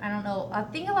product, I don't know, I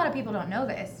think a lot of people don't know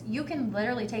this. You can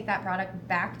literally take that product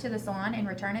back to the salon and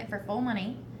return it for full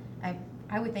money.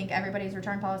 I would think everybody's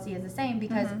return policy is the same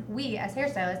because we, as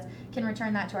hairstylists, can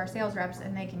return that to our sales reps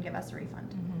and they can give us a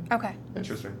refund. Okay.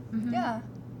 Interesting. Yeah.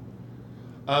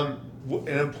 An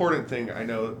important thing I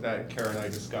know that Kara and I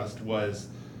discussed was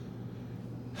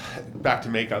back to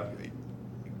makeup.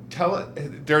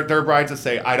 There are brides that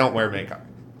say, I don't wear makeup.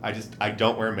 I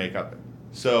don't wear makeup.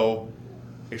 So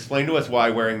explain to us why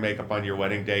wearing makeup on your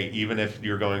wedding day, even if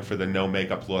you're going for the no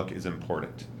makeup look, is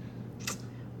important.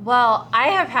 Well, I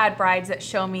have had brides that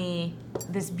show me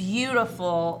this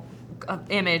beautiful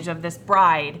image of this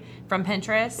bride from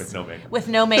Pinterest with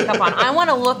no makeup on. I want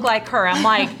to look like her. I'm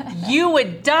like, you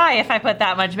would die if I put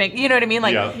that much makeup. You know what I mean?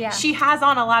 Like, Yeah. she has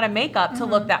on a lot of makeup to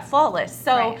look that flawless.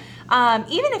 So Right.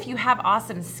 even if you have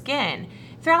awesome skin,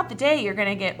 throughout the day, you're going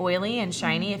to get oily and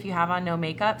shiny if you have on no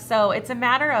makeup. So it's a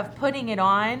matter of putting it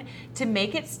on to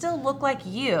make it still look like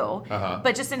you,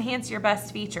 but just enhance your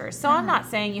best features. So I'm not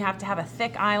saying you have to have a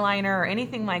thick eyeliner or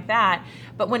anything like that.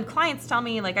 But when clients tell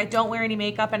me, like, I don't wear any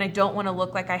makeup and I don't want to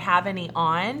look like I have any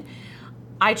on,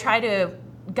 I try to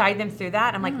guide them through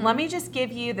that. I'm like, let me just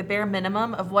give you the bare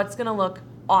minimum of what's going to look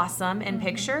awesome in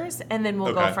pictures, and then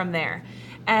we'll go from there.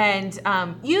 And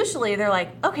usually they're like,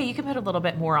 okay, you can put a little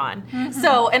bit more on.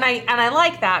 So, and I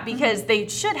like that because they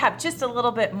should have just a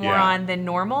little bit more on than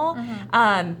normal.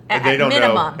 And they don't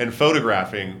minimum. know. And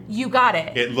photographing, You got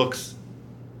it. it looks.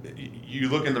 You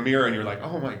look in the mirror and you're like,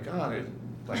 oh my god,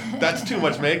 that's too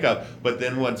much makeup. But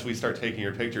then once we start taking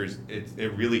your pictures,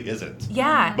 it really isn't.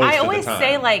 Yeah, most I of the always time.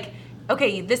 say, like,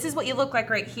 okay, this is what you look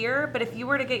like right here, but if you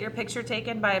were to get your picture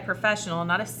taken by a professional,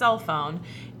 not a cell phone,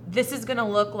 this is going to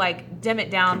look like, dim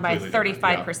it down by Completely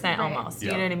 35% different, yeah. almost.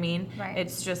 Yeah. You know what I mean? Right.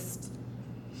 It's just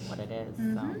what it is.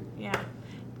 So, yeah,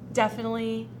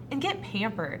 definitely. And get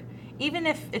pampered. Even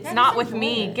if it's Yeah, not just with enjoy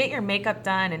me, it. get your makeup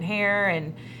done and hair.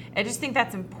 And I just think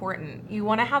that's important. You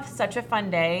want to have such a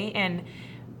fun day. And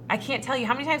I can't tell you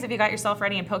how many times have you got yourself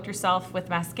ready and poked yourself with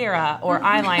mascara or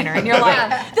eyeliner, and you're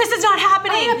like, this is not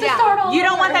happening. I have to start all You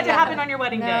don't over. want that to Yeah. happen on your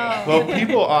wedding No. day. Well,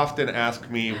 people often ask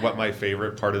me what my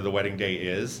favorite part of the wedding day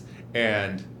is,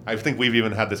 and I think we've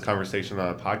even had this conversation on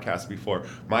a podcast before.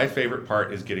 My favorite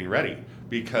part is getting ready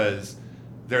because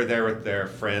they're there with their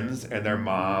friends and their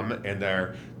mom, and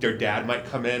their dad might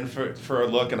come in for a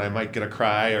look, and I might get a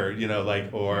cry, or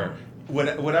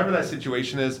whatever that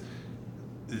situation is.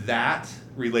 That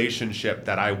relationship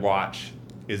that I watch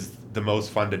is the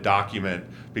most fun to document,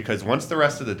 because once the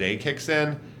rest of the day kicks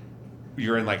in,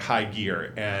 you're in like high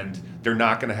gear, and they're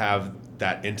not going to have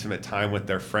that intimate time with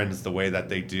their friends the way that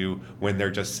they do when they're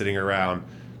just sitting around,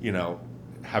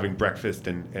 having breakfast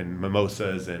and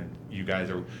mimosas, and you guys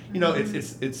are,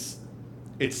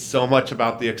 it's so much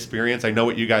about the experience. I know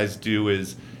what you guys do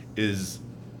is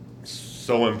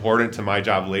so important to my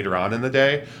job later on in the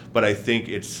day, but I think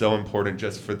it's so important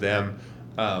just for them.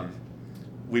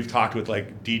 We've talked with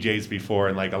like DJs before,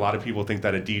 and like a lot of people think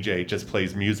that a DJ just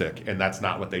plays music, and that's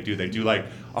not what they do. They do like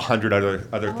 100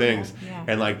 other things. Yeah.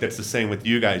 And like that's the same with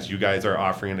you guys. You guys are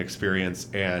offering an experience,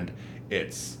 and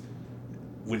it's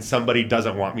when somebody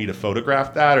doesn't want me to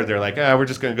photograph that, or they're like, we're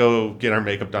just gonna go get our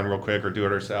makeup done real quick or do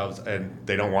it ourselves, and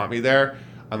they don't want me there,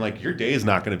 I'm like, your day is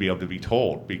not going to be able to be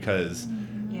told, because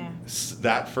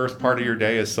that first part of your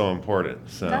day is so important.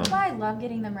 So That's why I love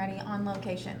getting them ready on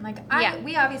location. Like,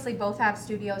 we obviously both have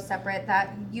studios separate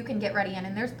that you can get ready in,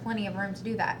 and there's plenty of room to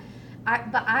do that.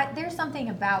 But there's something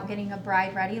about getting a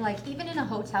bride ready, like even in a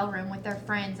hotel room with their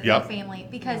friends and their family,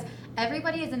 because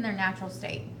everybody is in their natural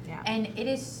state. Yeah. And it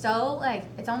is so, like,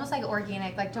 it's almost like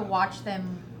organic, like to watch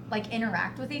them, like,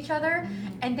 interact with each other.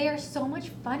 And they are so much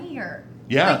funnier.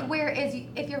 Yeah. Like, whereas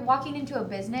if you're walking into a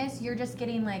business, you're just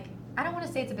getting, like, I don't want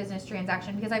to say it's a business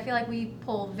transaction, because I feel like we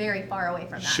pull very far away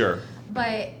from that. Sure.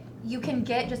 But you can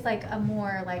get just like a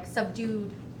more like subdued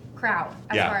crowd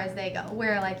as far as they go,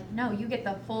 where like, no, you get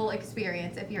the full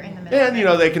experience if you're in the middle And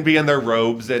of it. they can be in their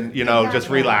robes and just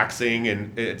Exactly. relaxing,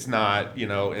 and it's not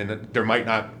and there might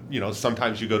not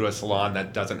sometimes you go to a salon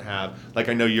that doesn't have, like,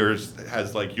 I know yours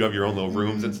has, like, you have your own little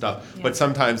rooms and stuff, but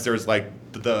sometimes there's like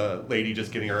the lady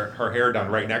just getting her hair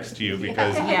done right next to you,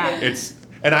 because it's.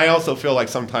 And I also feel like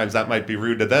sometimes that might be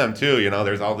rude to them too.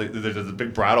 There's a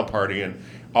big bridal party, and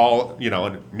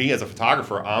and me as a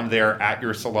photographer, I'm there at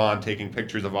your salon taking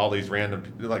pictures of all these random,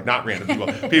 like, not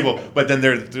random people. But then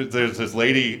there's this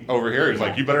lady over here who's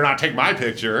like, you better not take my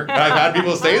picture. And I've had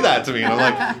people say that to me, and I'm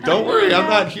like, don't worry, I'm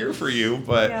not here for you.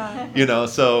 But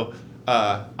so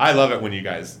I love it when you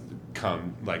guys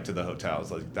come, like, to the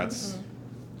hotels. Like, that's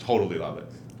totally love it.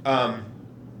 I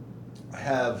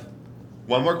have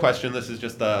one more question. This is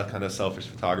just a kind of selfish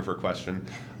photographer question.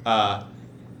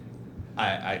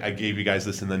 I gave you guys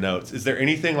this in the notes. Is there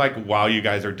anything, like, while you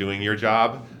guys are doing your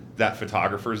job that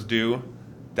photographers do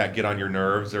that get on your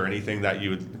nerves, or anything that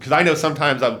you would? Because I know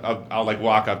sometimes I'll like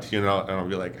walk up to you and I'll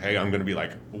be like, hey, I'm going to be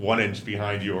like 1 inch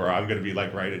behind you, or I'm going to be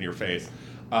like right in your face,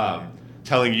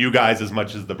 telling you guys as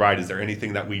much as the bride. Is there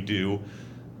anything that we do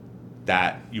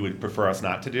that you would prefer us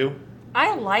not to do?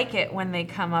 I like it when they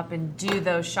come up and do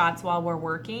those shots while we're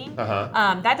working.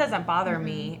 That doesn't bother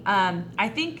me. I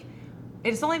think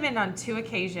it's only been on 2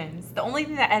 occasions. The only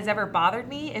thing that has ever bothered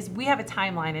me is we have a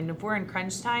timeline, and if we're in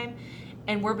crunch time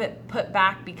and we're put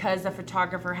back because the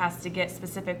photographer has to get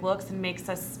specific looks and makes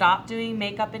us stop doing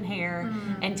makeup and hair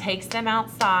and takes them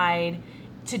outside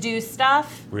to do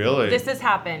stuff. Really? This has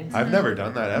happened. I've never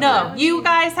done that ever. No, you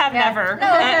guys have never. No.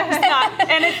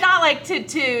 And it's not like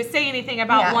to say anything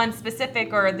about one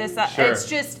specific or this. Sure. It's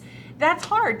just, that's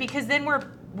hard because then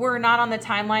we're not on the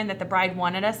timeline that the bride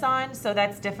wanted us on, so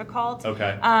that's difficult.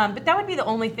 Okay. But that would be the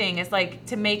only thing is like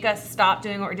to make us stop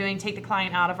doing what we're doing, take the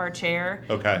client out of our chair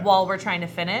while we're trying to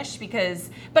finish.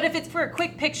 But if it's for a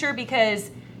quick picture because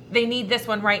they need this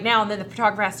one right now and then the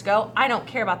photographer has to go, I don't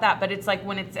care about that. But it's like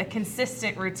when it's a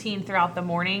consistent routine throughout the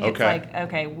morning, it's like,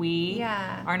 okay, we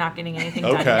are not getting anything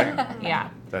done here. Yeah.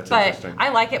 That's But interesting. I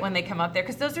like it when they come up there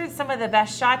because those are some of the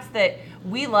best shots that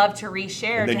we love to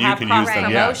reshare And then to you have can cross use them.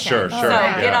 promotion. Yeah, sure. So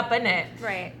get up in it.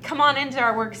 Right. Come on into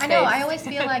our workspace. I know. I always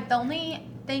feel like the only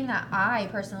thing that I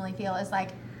personally feel is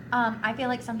like, I feel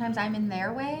like sometimes I'm in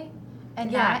their way,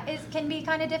 and that can be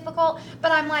kind of difficult.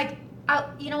 But I'm like,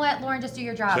 you know what, Lauren, just do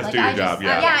your job. Just do your job,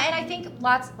 yeah. And I think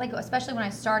especially when I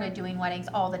started doing weddings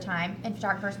all the time, and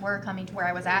photographers were coming to where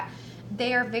I was at,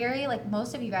 they are very, like,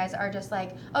 most of you guys are just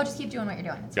like, oh, just keep doing what you're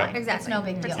doing. It's fine. Exactly. It's no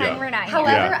big deal. Pretend we're not here.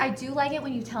 However, I do like it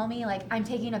when you tell me, like, I'm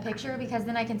taking a picture because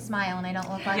then I can smile and I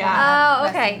don't look like Oh,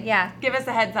 okay. Yeah. Give us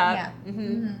a heads up.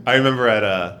 Yeah. I remember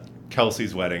at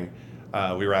Kelsey's wedding,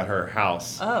 we were at her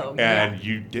house. Oh, and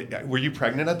were you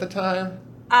pregnant at the time?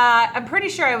 I'm pretty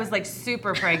sure I was like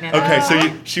super pregnant. Okay,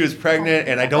 so she was pregnant,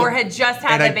 and I don't, or had just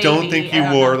had and a I baby. don't think you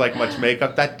wore like much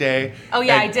makeup that day. Oh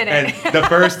yeah, and, I didn't. And the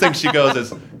first thing she goes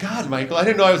is, "God, Michael, I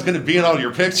didn't know I was going to be in all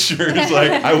your pictures.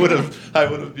 Like I would have,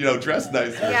 dressed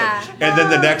nicer." Yeah. And then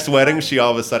the next wedding, she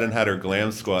all of a sudden had her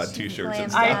Glam Squad T-shirts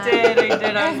and stuff. I did.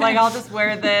 I was like, I'll just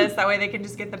wear this. That way they can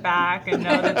just get the back and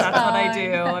know that that's what I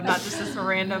do. I'm not just this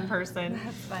random person.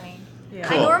 That's funny. Yeah.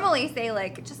 Cool. I normally say,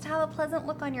 like, just have a pleasant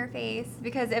look on your face,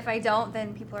 because if I don't,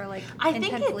 then people are like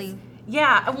intensely.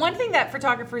 One thing that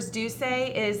photographers do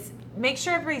say is make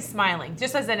sure everybody's smiling,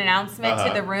 just as an announcement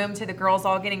to the room, to the girls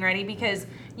all getting ready, because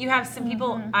you have some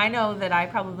people, I know that I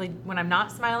probably, when I'm not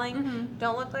smiling,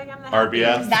 don't look like I'm the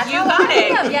happiest. RBF. That's You how got I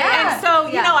it. am. Yeah. And so,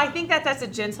 you know, I think that's a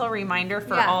gentle reminder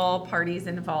for Yeah. all parties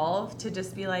involved to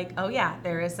just be like, oh yeah,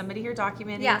 there is somebody here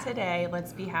documenting Yeah. today.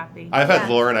 Let's be happy. I've had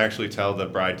Lauren actually tell the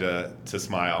bride to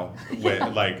smile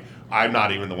when, like, I'm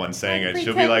not even the one saying it.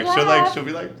 She'll be like,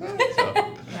 so.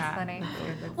 Yeah. Funny.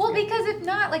 Well, because if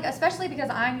not, like, especially because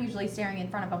I'm usually staring in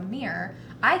front of a mirror,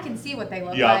 I can see what they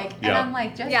look Yeah, like. And yeah. I'm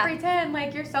like, just Yeah. pretend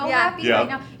like you're so Yeah. happy Yeah. right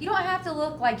now. You don't have to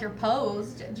look like you're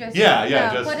posed. Just,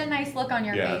 just put a nice look on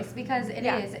your Yeah. face, because it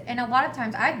Yeah. is. And a lot of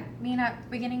times, at the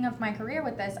beginning of my career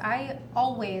with this, I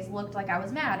always looked like I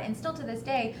was mad. And still to this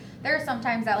day, there are some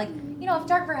times that, like, you know, a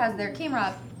photographer has their camera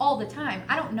up all the time.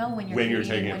 I don't know when you're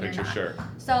taking a when you're picture, not. sure.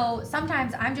 So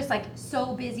sometimes I'm just like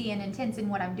so busy and intense in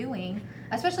what I'm doing,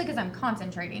 especially because I'm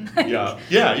concentrating. Yeah,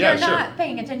 You're sure. not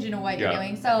paying attention to what you're Yeah.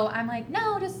 doing. So I'm like,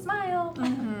 no, just smile.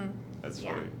 That's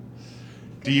Yeah. funny.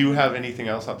 Do you have anything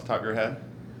else off the top of your head?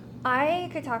 I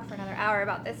could talk for another hour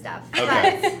about this stuff,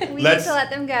 Okay. but we need to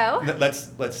let them go.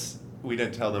 Let's. We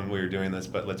didn't tell them we were doing this,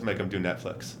 but let's make them do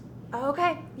Netflix.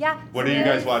 Okay, yeah. What are you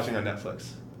guys watching on Netflix?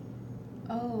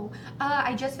 Oh,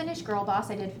 I just finished Girl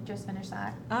Boss. I did just finish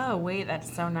that. Oh, wait,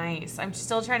 that's so nice. I'm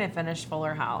still trying to finish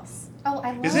Fuller House. Oh,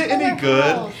 I love Is it Fuller any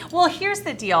good? House. Well, here's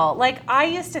the deal. Like, I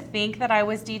used to think that I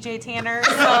was DJ Tanner,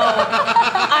 so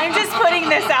I'm just putting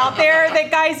this out there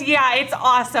that, guys, yeah, it's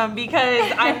awesome because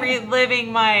I'm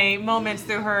reliving my moments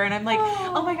through her, and I'm like,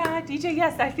 oh my God, DJ,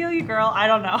 yes, I feel you, girl. I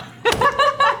don't know.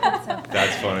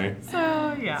 That's funny.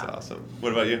 So, yeah. That's awesome.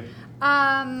 What about you?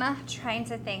 Trying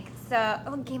to think.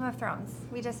 So, Game of Thrones.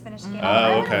 We just finished Game of Oh,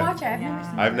 I Thrones. want to okay. watch it. I've never Yeah.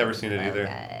 seen I've it. never seen it either.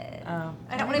 Good. Oh.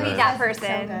 I don't want to Okay. be that It's so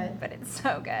person, good. but it's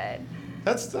so good.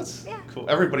 That's Yeah. cool.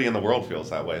 Everybody in the world feels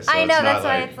that way. So I know, it's that's not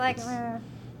why it's like,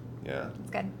 yeah. it's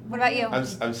good. What about you?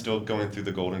 I'm still going through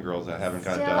the Golden Girls. I haven't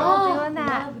got Still done. Oh, doing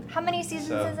that. love How many seasons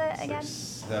So, is it it's like again?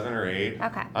 7 or 8.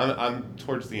 Okay. I'm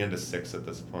towards the end of 6 at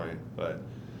this point, but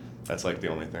that's like the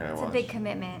only thing I It's watch. a big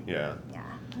commitment. Yeah. Yeah.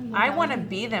 I want to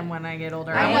be them when I get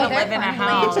older. I I know, want to they're live in a fun.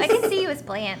 house. I can see you as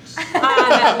Blanche.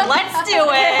 Let's do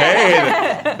it.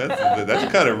 Hey, that's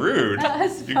kind of rude.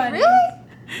 That's You- funny. Really?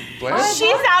 Blanche?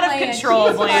 She's out of Blanche. control,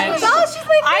 She's Blanche. funny. Oh, she's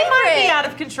my I might be favorite. out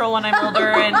of control when I'm older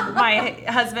and my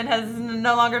husband has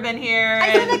no longer been here.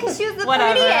 I said and that because she was the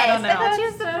whatever, prettiest. I don't know. thought she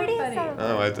was the That's so prettiest. funny. So-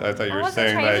 Oh, I thought you I were wasn't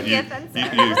saying trying that to be you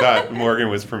offensive. thought Morgan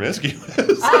was promiscuous. No.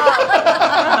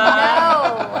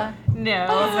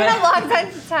 No. It's been a long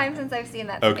time since I've seen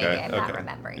that Okay, movie. I'm not okay.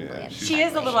 remembering Yeah, Blanche. she's- She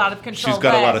is a little out of control. She's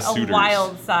got a but lot of suitors.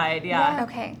 wild side, yeah.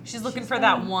 Okay. She's looking for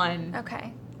that one.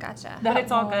 Okay. Gotcha. But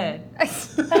it's all good.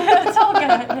 It's all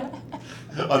good.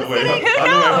 On the way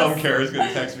home, Kara's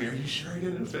gonna text me. Are you sure I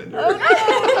didn't offend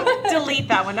her? Delete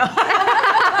that one.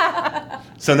 No.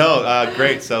 So no,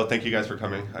 great. So thank you guys for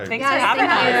coming. Thanks for having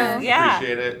thank us. you. Yeah.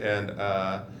 Appreciate it.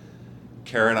 And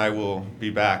Kara and I will be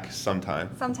back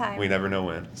sometime. Sometime. We never know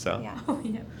when. So Yeah. Oh,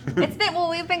 yeah.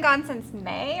 We've been gone since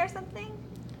May or something.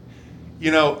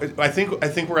 you know, I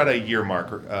think we're at a year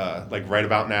mark, like right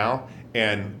about now.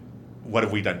 And what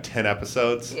have we done? 10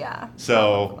 episodes. Yeah. So.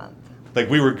 Almost a month. Like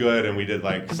we were good, and we did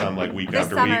like some like week This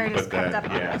after summer week, just but then crept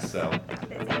up on yeah. us. So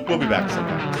Busy. we'll be back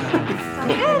sometime.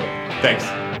 Sounds good.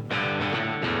 Thanks.